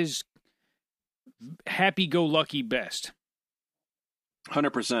McCartney at his happy-go-lucky best.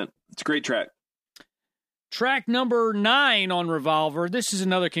 100%. It's a great track. Track number 9 on Revolver. This is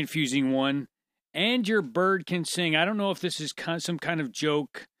another confusing one. And Your Bird Can Sing. I don't know if this is some kind of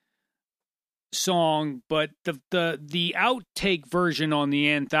joke song, but the outtake version on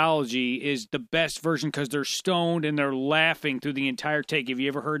the anthology is the best version because they're stoned and they're laughing through the entire take. Have you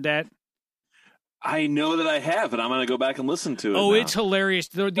ever heard that? I know that I have, and I'm going to go back and listen to it. Oh, now. It's hilarious.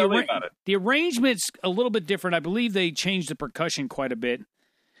 Tell me about it. The arrangement's a little bit different. I believe they changed the percussion quite a bit.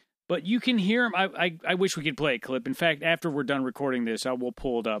 But you can hear them. I wish we could play a clip. In fact, after we're done recording this, I will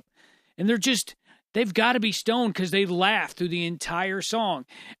pull it up. And they've got to be stoned because they laugh through the entire song.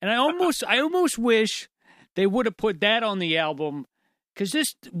 And I almost wish they would have put that on the album,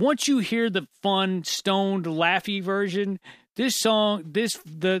 because once you hear the fun, stoned, laughy version, this song,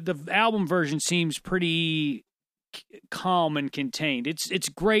 the album version seems pretty calm and contained. It's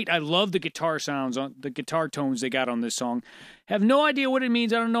great. I love the guitar sounds on the guitar tones they got on this song. Have no idea what it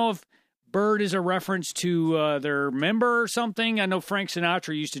means. I don't know if Bird is a reference to their member or something. I know Frank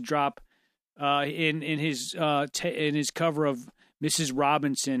Sinatra used to drop in his cover of Mrs.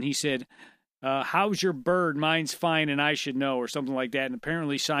 Robinson. He said, "How's your bird? Mine's fine, and I should know," or something like that. And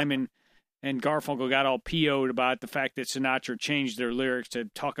apparently Simon and Garfunkel got all PO'd about the fact that Sinatra changed their lyrics to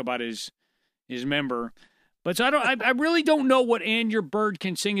talk about his member. But so I really don't know what "And Your Bird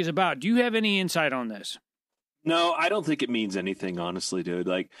Can Sing" is about. Do you have any insight on this? No, I don't think it means anything, honestly, dude.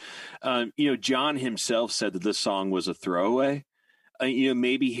 Like, John himself said that this song was a throwaway.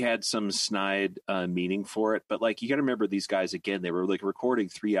 Maybe he had some snide meaning for it, but like, you got to remember these guys again. They were like recording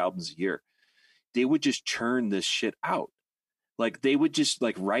 3 albums a year. They would just churn this shit out. Like, they would just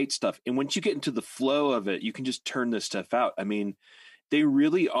like write stuff, and once you get into the flow of it, you can just turn this stuff out. I mean, they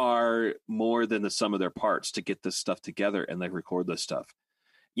really are more than the sum of their parts to get this stuff together and like record this stuff.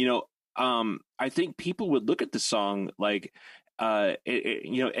 I think people would look at the song like, at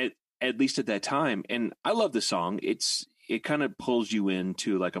least at that time, and I love the song. It kind of pulls you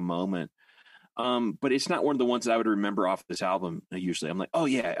into like a moment, but it's not one of the ones that I would remember off this album. Usually, I'm like, oh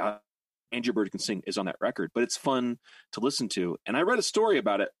yeah. And Your Bird Can Sing is on that record, but it's fun to listen to. And I read a story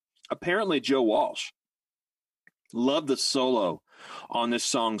about it. Apparently Joe Walsh loved the solo on this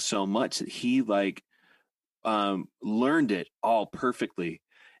song so much that he learned it all perfectly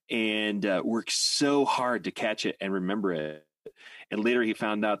and worked so hard to catch it and remember it. And later he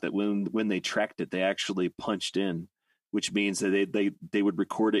found out that when they tracked it, they actually punched in which means that they would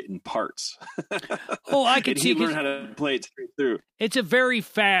record it in parts. Oh, I could see. He learned how to play it straight through. It's a very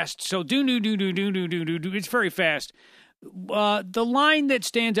fast. So do. It's very fast. The line that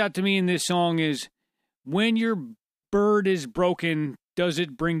stands out to me in this song is, "When your bird is broken, does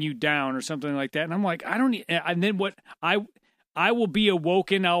it bring you down?" or something like that. And I'm like, I don't. And then what? I will be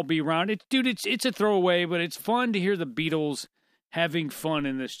awoken. I'll be around. It's a throwaway, but it's fun to hear the Beatles having fun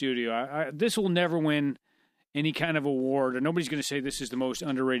in the studio. This will never win any kind of award, and nobody's going to say this is the most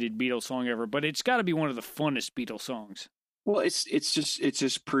underrated Beatles song ever, but it's got to be one of the funnest Beatles songs. Well, it's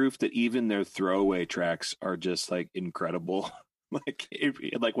just proof that even their throwaway tracks are just like incredible,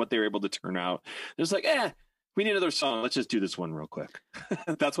 like what they were able to turn out. It's like, we need another song. Let's just do this one real quick.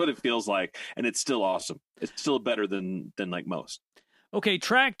 That's what it feels like, and it's still awesome. It's still better than like most. Okay,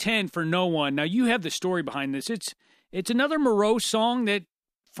 track 10 for No One. Now you have the story behind this. It's another morose song that,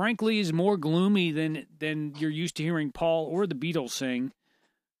 frankly, is more gloomy than you're used to hearing Paul or the Beatles sing.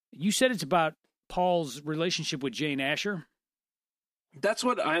 You said it's about Paul's relationship with Jane Asher. That's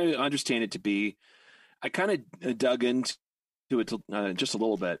what I understand it to be. I kind of dug into it just a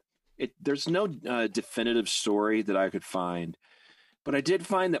little bit. There's no definitive story that I could find, but I did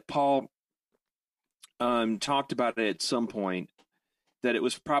find that Paul talked about it at some point, that it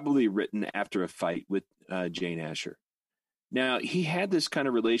was probably written after a fight with Jane Asher. Now, he had this kind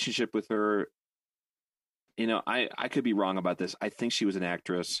of relationship with her. You know, I could be wrong about this. I think she was an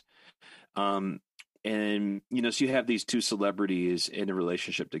actress. And, you know, so you have these two celebrities in a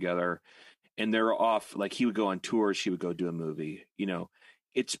relationship together, and they're off, like he would go on tour, she would go do a movie. You know,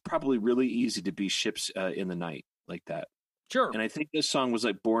 it's probably really easy to be ships in the night like that. Sure. And I think this song was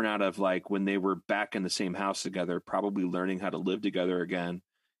like born out of like when they were back in the same house together, probably learning how to live together again,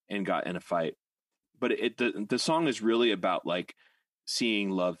 and got in a fight. But the song is really about like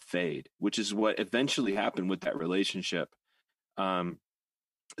seeing love fade, which is what eventually happened with that relationship. The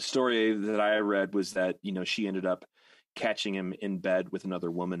story that I read was that, you know, she ended up catching him in bed with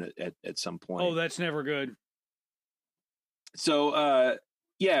another woman at some point. Oh, that's never good. So,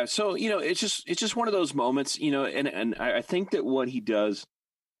 yeah. So, you know, it's just one of those moments, you know, and I think that what he does,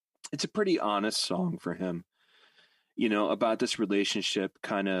 it's a pretty honest song for him, you know, about this relationship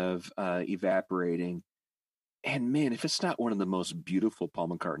kind of evaporating. And man, if it's not one of the most beautiful Paul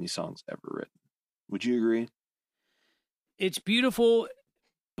McCartney songs ever written, would you agree? It's beautiful,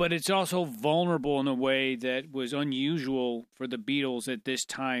 but it's also vulnerable in a way that was unusual for the Beatles at this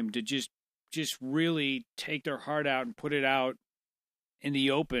time, to just really take their heart out and put it out in the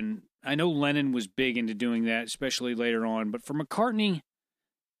open. I know Lennon was big into doing that, especially later on, but for McCartney,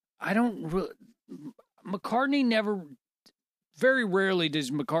 McCartney never, very rarely does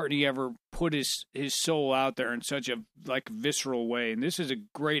McCartney ever put his soul out there in such a like visceral way, and this is a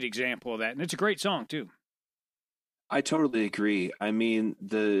great example of that, and it's a great song too. I totally agree. I mean,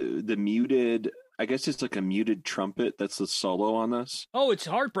 the muted, I guess it's like a muted trumpet that's the solo on this. Oh, it's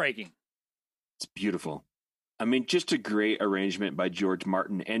heartbreaking. It's beautiful. I mean, just a great arrangement by George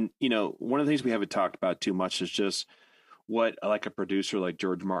Martin. And, you know, one of the things we haven't talked about too much is just what like a producer like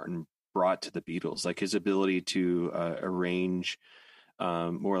George Martin brought to the Beatles, like his ability to arrange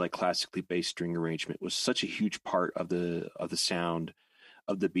more like classically based string arrangement was such a huge part of the sound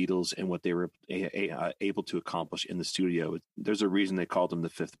of the Beatles and what they were able to accomplish in the studio. There's a reason they called them the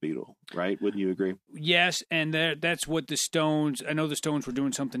fifth Beatle, right? Wouldn't you agree? Yes, and that's what the Stones, I know the Stones were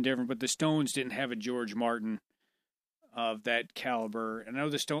doing something different, but the Stones didn't have a George Martin of that caliber. And I know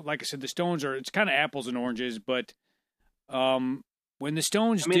the Stones, like I said, the Stones are, it's kind of apples and oranges, but when the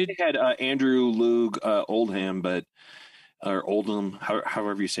Stones they had Andrew Loog Oldham, or Oldham,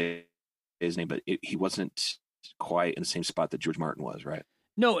 however you say his name, but he wasn't quite in the same spot that George Martin was, right?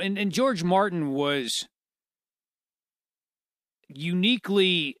 No, and George Martin was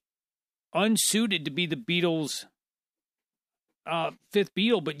uniquely unsuited to be the Beatles' fifth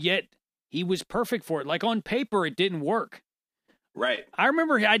Beatle, but yet he was perfect for it. Like on paper, it didn't work. Right. I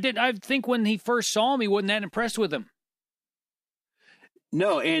remember I think when he first saw him, he wasn't that impressed with him.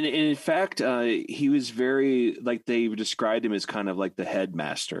 No, and in fact, he was very, like, they described him as kind of like the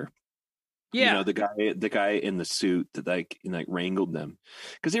headmaster. Yeah, you know, the guy in the suit that like wrangled them,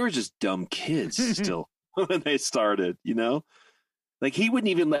 because they were just dumb kids still when they started. You know, like he wouldn't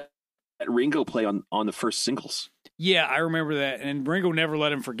even let Ringo play on the first singles. Yeah, I remember that, and Ringo never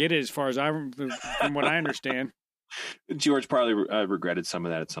let him forget it. As far as from what I understand, George probably regretted some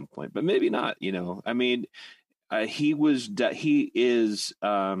of that at some point, but maybe not. You know, I mean, he is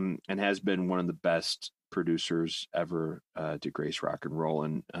and has been one of the best producers ever to grace rock and roll,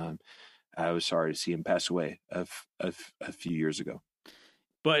 and I was sorry to see him pass away a few years ago.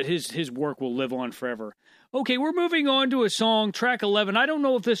 But his work will live on forever. Okay, we're moving on to a song, track 11. I don't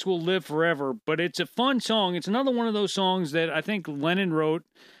know if this will live forever, but it's a fun song. It's another one of those songs that I think Lennon wrote.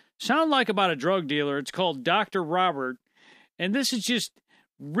 Sound like about a drug dealer. It's called Dr. Robert. And this is just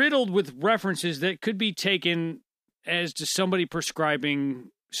riddled with references that could be taken as to somebody prescribing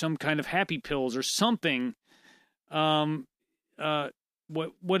some kind of happy pills or something. What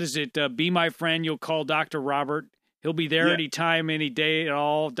is it? Be my friend, you'll call Dr. Robert. He'll be there any time, any day at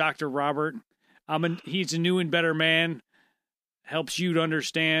all. Dr. Robert. He's a new and better man. Helps you to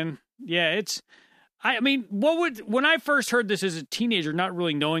understand. Yeah, when I first heard this as a teenager, not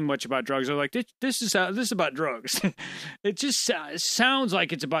really knowing much about drugs, I was like, this is about drugs. It just sounds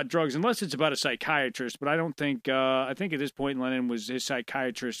like it's about drugs, unless it's about a psychiatrist. But I don't think. I think at this point, his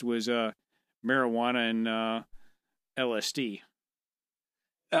psychiatrist was marijuana and LSD.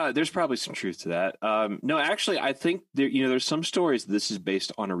 There's probably some truth to that. No, actually, I think there's some stories this is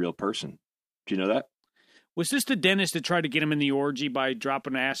based on a real person. Do you know that? Was this the dentist that tried to get him in the orgy by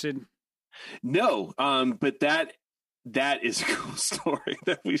dropping acid? No, but that is a cool story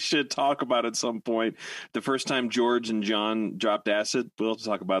that we should talk about at some point. The first time George and John dropped acid, we'll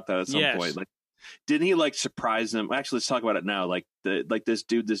talk about that at some point. Like, didn't he surprise them? Actually, let's talk about it now. This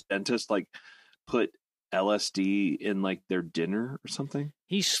dentist, put LSD in their dinner or something.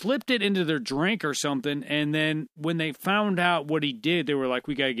 He slipped it into their drink or something, and then when they found out what he did, they were like,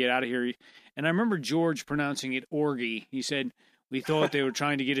 "We got to get out of here." And I remember George pronouncing it orgy. He said, "We thought they were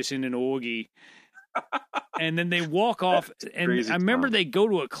trying to get us in an orgy." And then they walk off, and I remember they go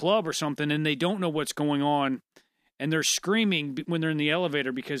to a club or something, and they don't know what's going on, and they're screaming when they're in the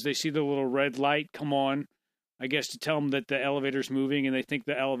elevator because they see the little red light come on, I guess to tell them that the elevator's moving, and they think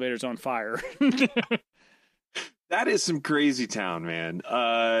the elevator's on fire. That is some crazy town, man.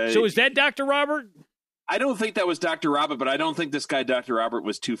 So is that Dr. Robert? I don't think that was Dr. Robert, but I don't think this guy, Dr. Robert,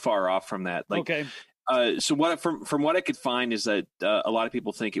 was too far off from that. Okay. So from what I could find is that a lot of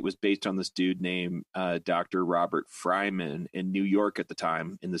people think it was based on this dude named Dr. Robert Fryman in New York at the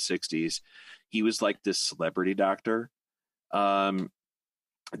time in the 60s. He was like this celebrity doctor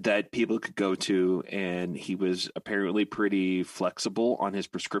that people could go to, and he was apparently pretty flexible on his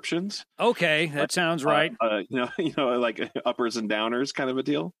prescriptions. Okay, that sounds right. Like uppers and downers kind of a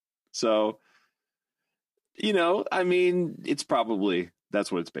deal. So, it's probably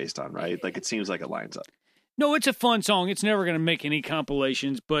that's what it's based on, right? Like, it seems like it lines up. No, it's a fun song. It's never going to make any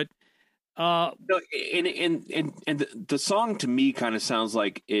compilations, but no, and the song to me kind of sounds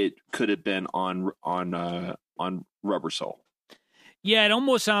like it could have been on Rubber Soul. Yeah, it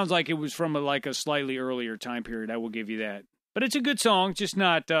almost sounds like it was from a slightly earlier time period. I will give you that. But it's a good song, just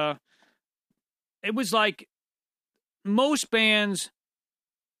not it was like most bands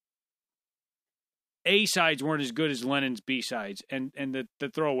A-sides weren't as good as Lennon's B-sides and the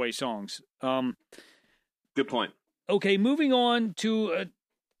throwaway songs. Good point. Okay, moving on to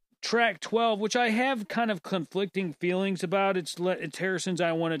track 12, which I have kind of conflicting feelings about. It's Harrison's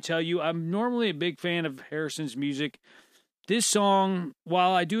I Want to Tell You. I'm normally a big fan of Harrison's music. This song,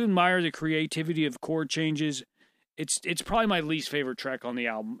 while I do admire the creativity of chord changes, it's probably my least favorite track on the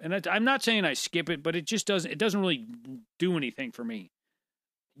album. And I'm not saying I skip it, but it doesn't really do anything for me.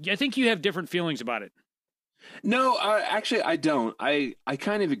 I think you have different feelings about it. No, actually, I don't. I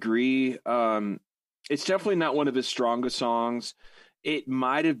kind of agree. It's definitely not one of his strongest songs. It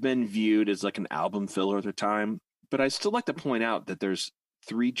might have been viewed as like an album filler at the time, but I still like to point out that there's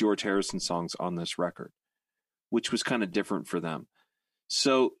 3 George Harrison songs on this record, which was kind of different for them.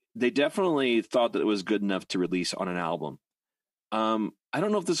 So they definitely thought that it was good enough to release on an album. I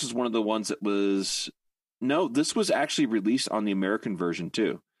don't know if this was one of the ones that was... No, this was actually released on the American version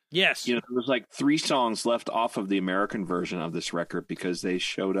too. Yes. There was like 3 songs left off of the American version of this record because they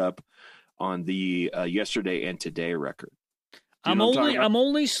showed up on the Yesterday and Today record. I'm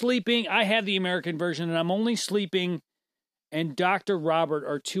only sleeping. I have the American version, and I'm only sleeping. And Dr. Robert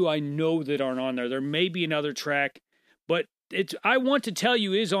are 2 I know that aren't on there. There may be another track, but I Want to Tell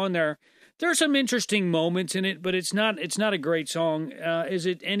You is on there. There are some interesting moments in it, but it's not a great song. Is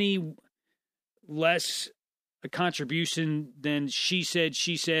it any less a contribution than She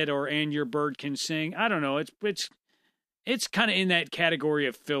Said, or And Your Bird Can Sing? I don't know. It's kind of in that category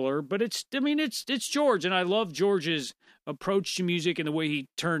of filler, but it's George, and I love George's approach to music and the way he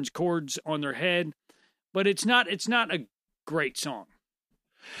turns chords on their head, but it's not a great song.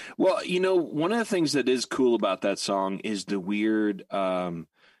 Well, one of the things that is cool about that song is the weird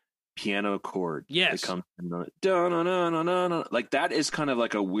piano chord. Yes. That comes in the like that is kind of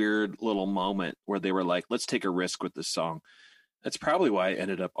like a weird little moment where they were like, let's take a risk with this song. That's probably why it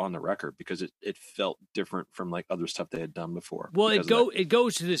ended up on the record, because it felt different from like other stuff they had done before. Well, it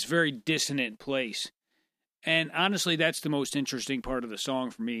goes to this very dissonant place. And honestly, that's the most interesting part of the song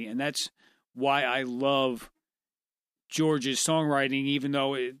for me. And that's why I love George's songwriting, even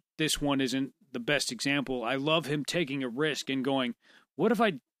though this one isn't the best example. I love him taking a risk and going, what if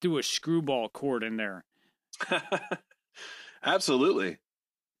I do a screwball chord in there? Absolutely.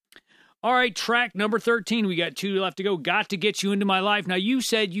 All right, track number 13. We got 2 left to go. Got to Get You Into My Life. Now, you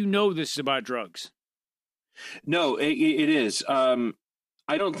said you know this is about drugs. No, it is.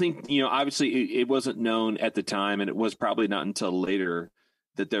 I don't think, obviously it wasn't known at the time, and it was probably not until later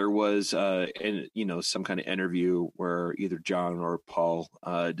that there was, some kind of interview where either John or Paul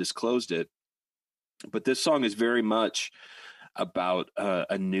disclosed it. But this song is very much about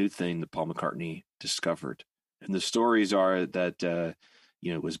a new thing that Paul McCartney discovered. And the stories are that,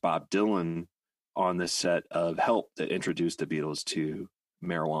 it was Bob Dylan on the set of Help that introduced the Beatles to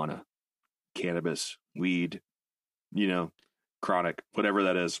marijuana, cannabis, weed, chronic, whatever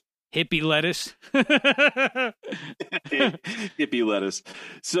that is. Hippie lettuce. Hippie lettuce.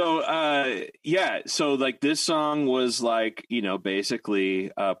 So, so like this song was like,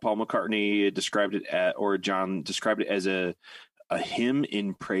 basically Paul McCartney described it or John described it as a hymn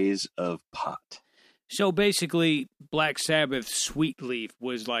in praise of pot. So basically, Black Sabbath's Sweet Leaf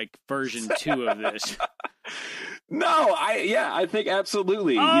was like version 2 of this. No, I think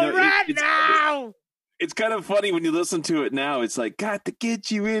absolutely. All right, now! It's kind of funny when you listen to it now. It's like, got to get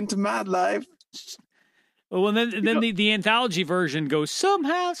you into my life. Well, and then the anthology version goes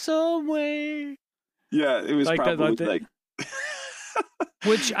somehow, somewhere. Yeah, it was like probably like...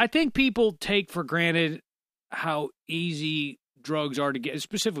 Which I think people take for granted how easy drugs are to get,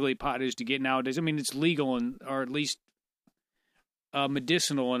 specifically pot is to get nowadays. I mean, it's legal or at least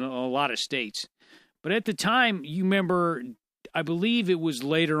medicinal in a lot of states. But at the time, you remember, I believe it was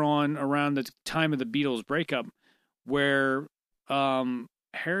later on around the time of the Beatles breakup where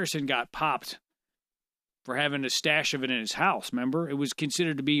Harrison got popped for having a stash of it in his house, remember? It was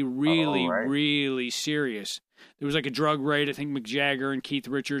considered to be really, really serious. There was like a drug raid. I think Mick Jagger and Keith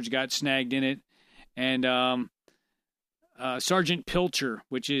Richards got snagged in it. And Sergeant Pilcher,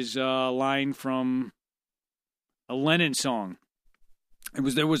 which is a line from a Lennon song.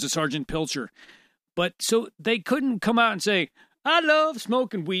 There was a Sergeant Pilcher. But so they couldn't come out and say, I love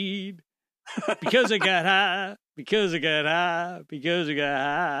smoking weed because I got high, because I got high, because I got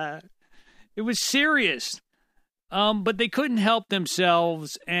high. It was serious. But they couldn't help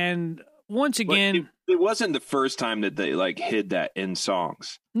themselves. And once again, it wasn't the first time that they like hid that in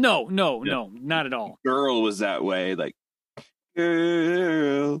songs. No, not at all. Girl was that way. Like,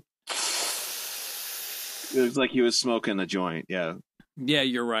 girl. It was like he was smoking a joint. Yeah. Yeah,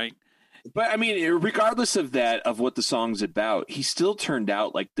 you're right. But I mean, regardless of that, of what the song's about, he still turned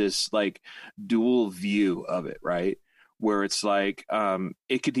out like this, like dual view of it, right? Where it's like,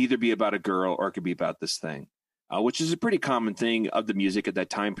 it could either be about a girl or it could be about this thing, which is a pretty common thing of the music at that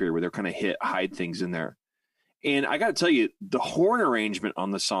time period where they're kind of hide things in there. And I got to tell you, the horn arrangement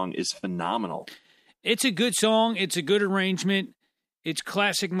on the song is phenomenal. It's a good song. It's a good arrangement. It's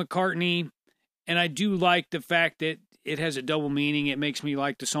classic McCartney. And I do like the fact that it has a double meaning. It makes me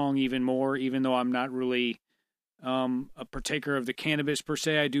like the song even more, even though I'm not really a partaker of the cannabis per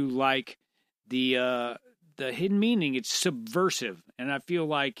se. I do like the hidden meaning. It's subversive. And I feel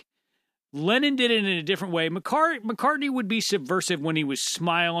like Lennon did it in a different way. McCartney would be subversive when he was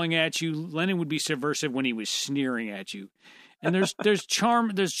smiling at you. Lennon would be subversive when he was sneering at you. And there's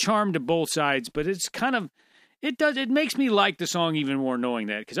charm to both sides, but it's kind of it makes me like the song even more knowing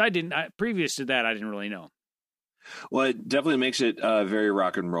that, because previous to that I didn't really know. Well, it definitely makes it very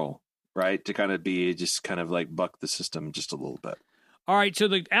rock and roll, right? To kind of be just kind of like buck the system just a little bit. All right, so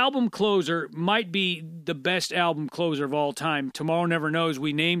the album closer might be the best album closer of all time. Tomorrow Never Knows.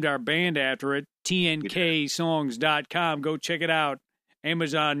 We named our band after it, tnksongs.com. Go check it out.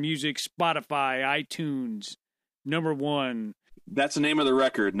 Amazon Music, Spotify, iTunes, #1. That's the name of the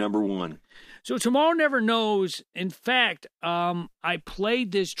record, #1. So Tomorrow Never Knows. In fact, I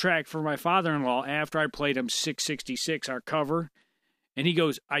played this track for my father-in-law after I played him 666, our cover. And he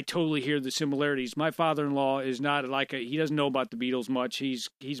goes, I totally hear the similarities. My father-in-law is not like he doesn't know about the Beatles much. He's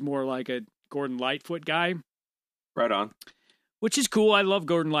more like a Gordon Lightfoot guy. Right on. Which is cool. I love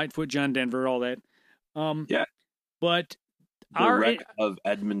Gordon Lightfoot, John Denver, all that. Yeah. But the Wreck of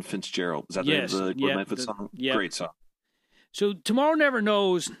Edmund Fitzgerald. Is that the Gordon Lightfoot song? Yeah. Great song. So Tomorrow Never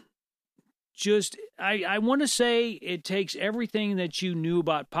Knows, just, I want to say it takes everything that you knew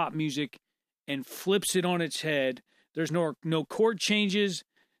about pop music and flips it on its head. There's no chord changes.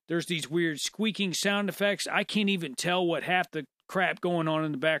 There's these weird squeaking sound effects. I can't even tell what half the crap going on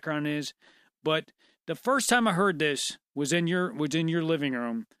in the background is. But the first time I heard this was in your living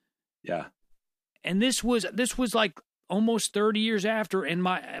room. Yeah. And this was like almost 30 years after, and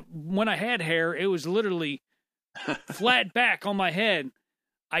when I had hair, it was literally flat back on my head.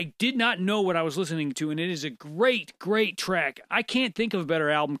 I did not know what I was listening to, and it is a great, great track. I can't think of a better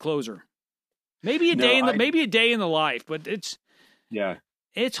album closer. Maybe a day in the life, but it's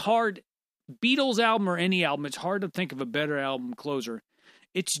hard. Beatles album or any album, it's hard to think of a better album closer.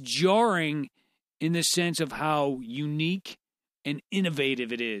 It's jarring in the sense of how unique and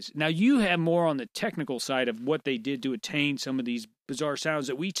innovative it is. Now, you have more on the technical side of what they did to attain some of these bizarre sounds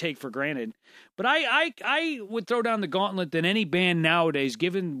that we take for granted. But I would throw down the gauntlet that any band nowadays,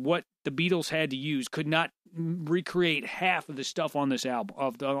 given what the Beatles had to use, could not recreate half of the stuff on this album,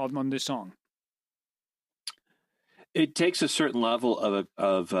 on this song. It takes a certain level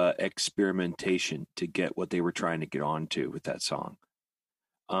of experimentation to get what they were trying to get onto with that song.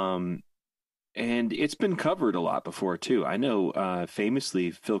 And it's been covered a lot before too. I know,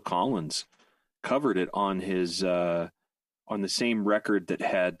 famously, Phil Collins covered it on his on the same record that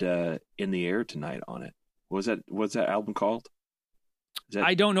had "In the Air Tonight" on it. What's that album called?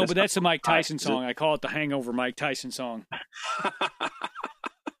 I don't know, but that's the Mike Tyson song. I call it the Hangover Mike Tyson song.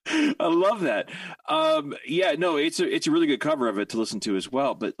 I love that. It's a really good cover of it to listen to as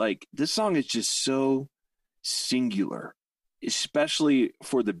well. But like, this song is just so singular, especially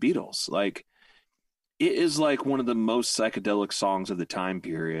for the Beatles. Like, it is like one of the most psychedelic songs of the time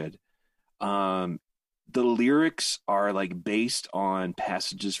period. The lyrics are like based on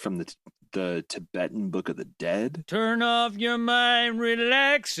passages from the Tibetan Book of the Dead. Turn off your mind,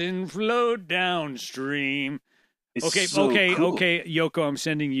 relax, and float downstream. Okay, cool. Yoko, I'm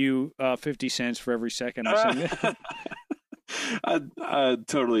sending you 50 cents for every second I sing it. I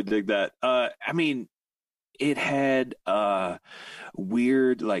totally dig that. It had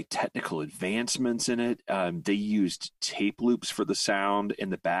weird, like, technical advancements in it. They used tape loops for the sound in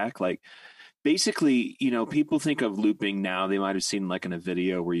the back. Like, basically, people think of looping now. They might have seen, like, in a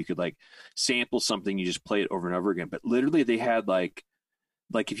video where you could, like, sample something, you just play it over and over again. But literally, they had, like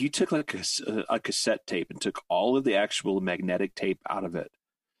if you took, like, a cassette tape and took all of the actual magnetic tape out of it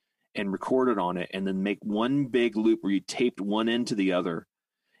and recorded on it, and then make one big loop where you taped one end to the other,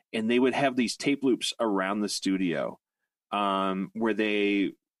 and they would have these tape loops around the studio, where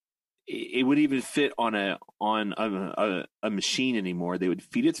it would even fit on a machine anymore. They would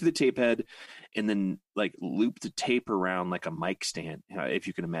feed it through the tape head and then like loop the tape around like a mic stand, if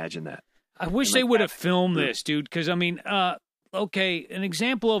you can imagine that. I wish they would have filmed this, dude, because okay, an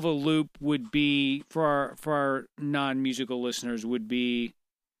example of a loop would be for our non-musical listeners would be,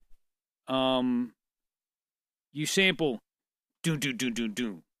 you sample, do do do do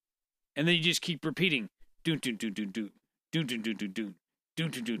do. And then you just keep repeating, do do do do do do do do do do do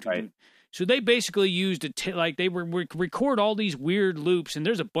do do do. So they basically used they record all these weird loops, and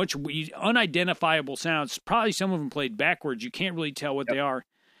there's a bunch of unidentifiable sounds. Probably some of them played backwards. You can't really tell what they are,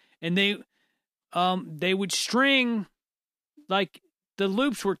 and they would string, like, the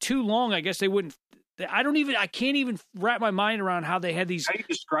loops were too long. I guess they wouldn't. I can't even wrap my mind around how they had these. How do you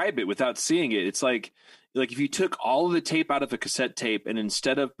describe it without seeing it? It's like if you took all of the tape out of a cassette tape, and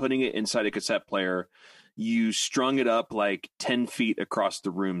instead of putting it inside a cassette player, you strung it up like 10 feet across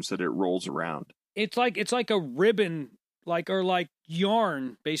the room so that it rolls around. It's like a ribbon, or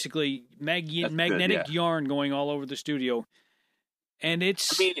yarn, basically magnetic yarn going all over the studio. And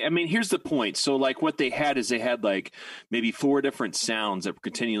it's, I mean, here's the point. So like what they had is they had like maybe 4 different sounds that were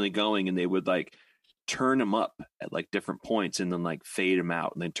continually going, and they would like turn them up at like different points and then like fade them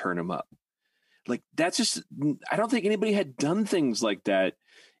out and then turn them up. Like, that's just, I don't think anybody had done things like that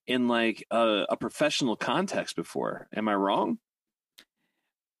in like a professional context before. Am I wrong?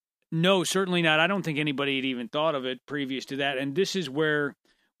 No, certainly not. I don't think anybody had even thought of it previous to that. And this is where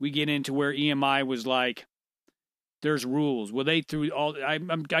we get into where EMI was like, there's rules. Well, they threw all. I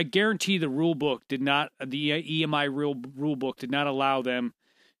guarantee the rule book did not. The EMI rule book did not allow them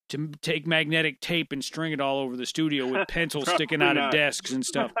to take magnetic tape and string it all over the studio with pencils sticking out of desks and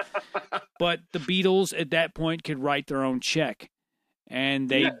stuff. But the Beatles at that point could write their own check, and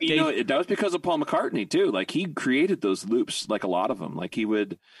that was because of Paul McCartney too. Like, he created those loops, like a lot of them. Like, he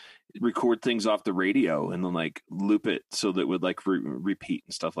would record things off the radio and then like loop it so that it would like repeat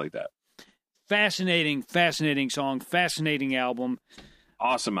and stuff like that. Fascinating song, fascinating album.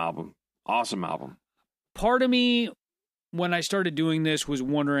 Awesome album. Part of me, when I started doing this, was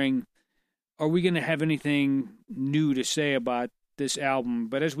wondering, are we going to have anything new to say about this album?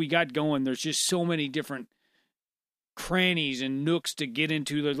 But as we got going, there's just so many different crannies and nooks to get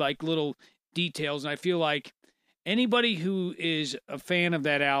into, the like little details. And I feel like anybody who is a fan of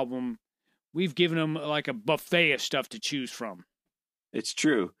that album, we've given them like a buffet of stuff to choose from. It's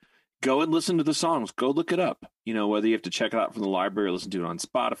true. go and listen to the songs. Go look it up. Whether you have to check it out from the library or listen to it on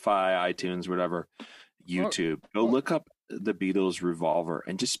Spotify, iTunes, whatever, YouTube. Go look up the Beatles Revolver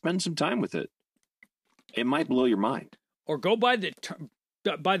and just spend some time with it. It might blow your mind. Or go buy the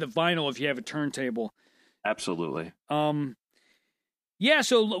vinyl if you have a turntable. Absolutely. Yeah,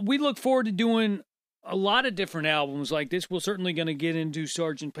 so we look forward to doing a lot of different albums like this. We're certainly going to get into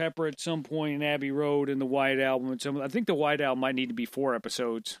Sgt. Pepper at some point, in Abbey Road, and the White Album. I think the White Album might need to be 4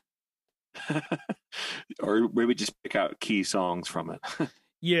 episodes. Or maybe just pick out key songs from it.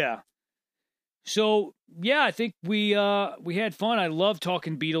 Yeah. So yeah, I think we had fun. I love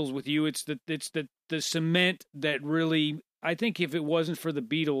talking Beatles with you. It's the cement that really. I think if it wasn't for the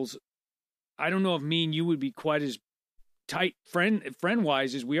Beatles, I don't know if me and you would be quite as tight friend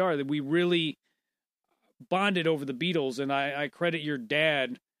wise as we are. That we really bonded over the Beatles, and I credit your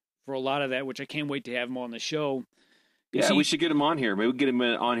dad for a lot of that, which I can't wait to have him on the show. Yeah, we should get him on here. Maybe we get him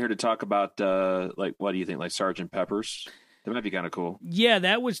on here to talk about what do you think, like Sgt. Pepper's? That might be kind of cool. Yeah,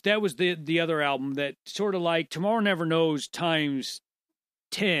 that was the other album that sort of like Tomorrow Never Knows times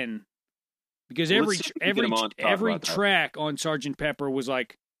 10, because every track on Sgt. Pepper was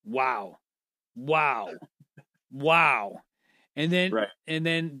like wow, and then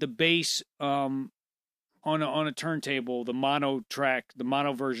the bass on a turntable, the mono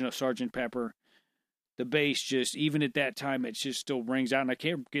version of Sgt. Pepper. The bass just, even at that time, it just still rings out, and I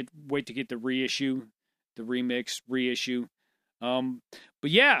can't wait to get the remix reissue.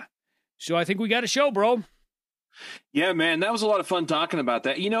 But yeah, so I think we got a show, bro. Yeah, man, that was a lot of fun talking about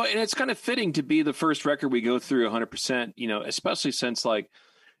that. And it's kind of fitting to be the first record we go through 100%, especially since like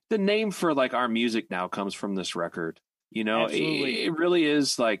the name for like our music now comes from this record. It really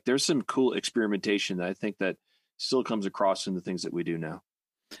is like there's some cool experimentation that I think that still comes across in the things that we do now.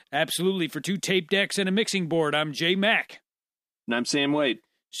 Absolutely. For 2 tape decks and a mixing board, I'm Jay Mack. And I'm Sam Wade.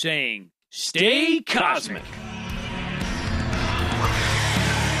 Saying, stay cosmic.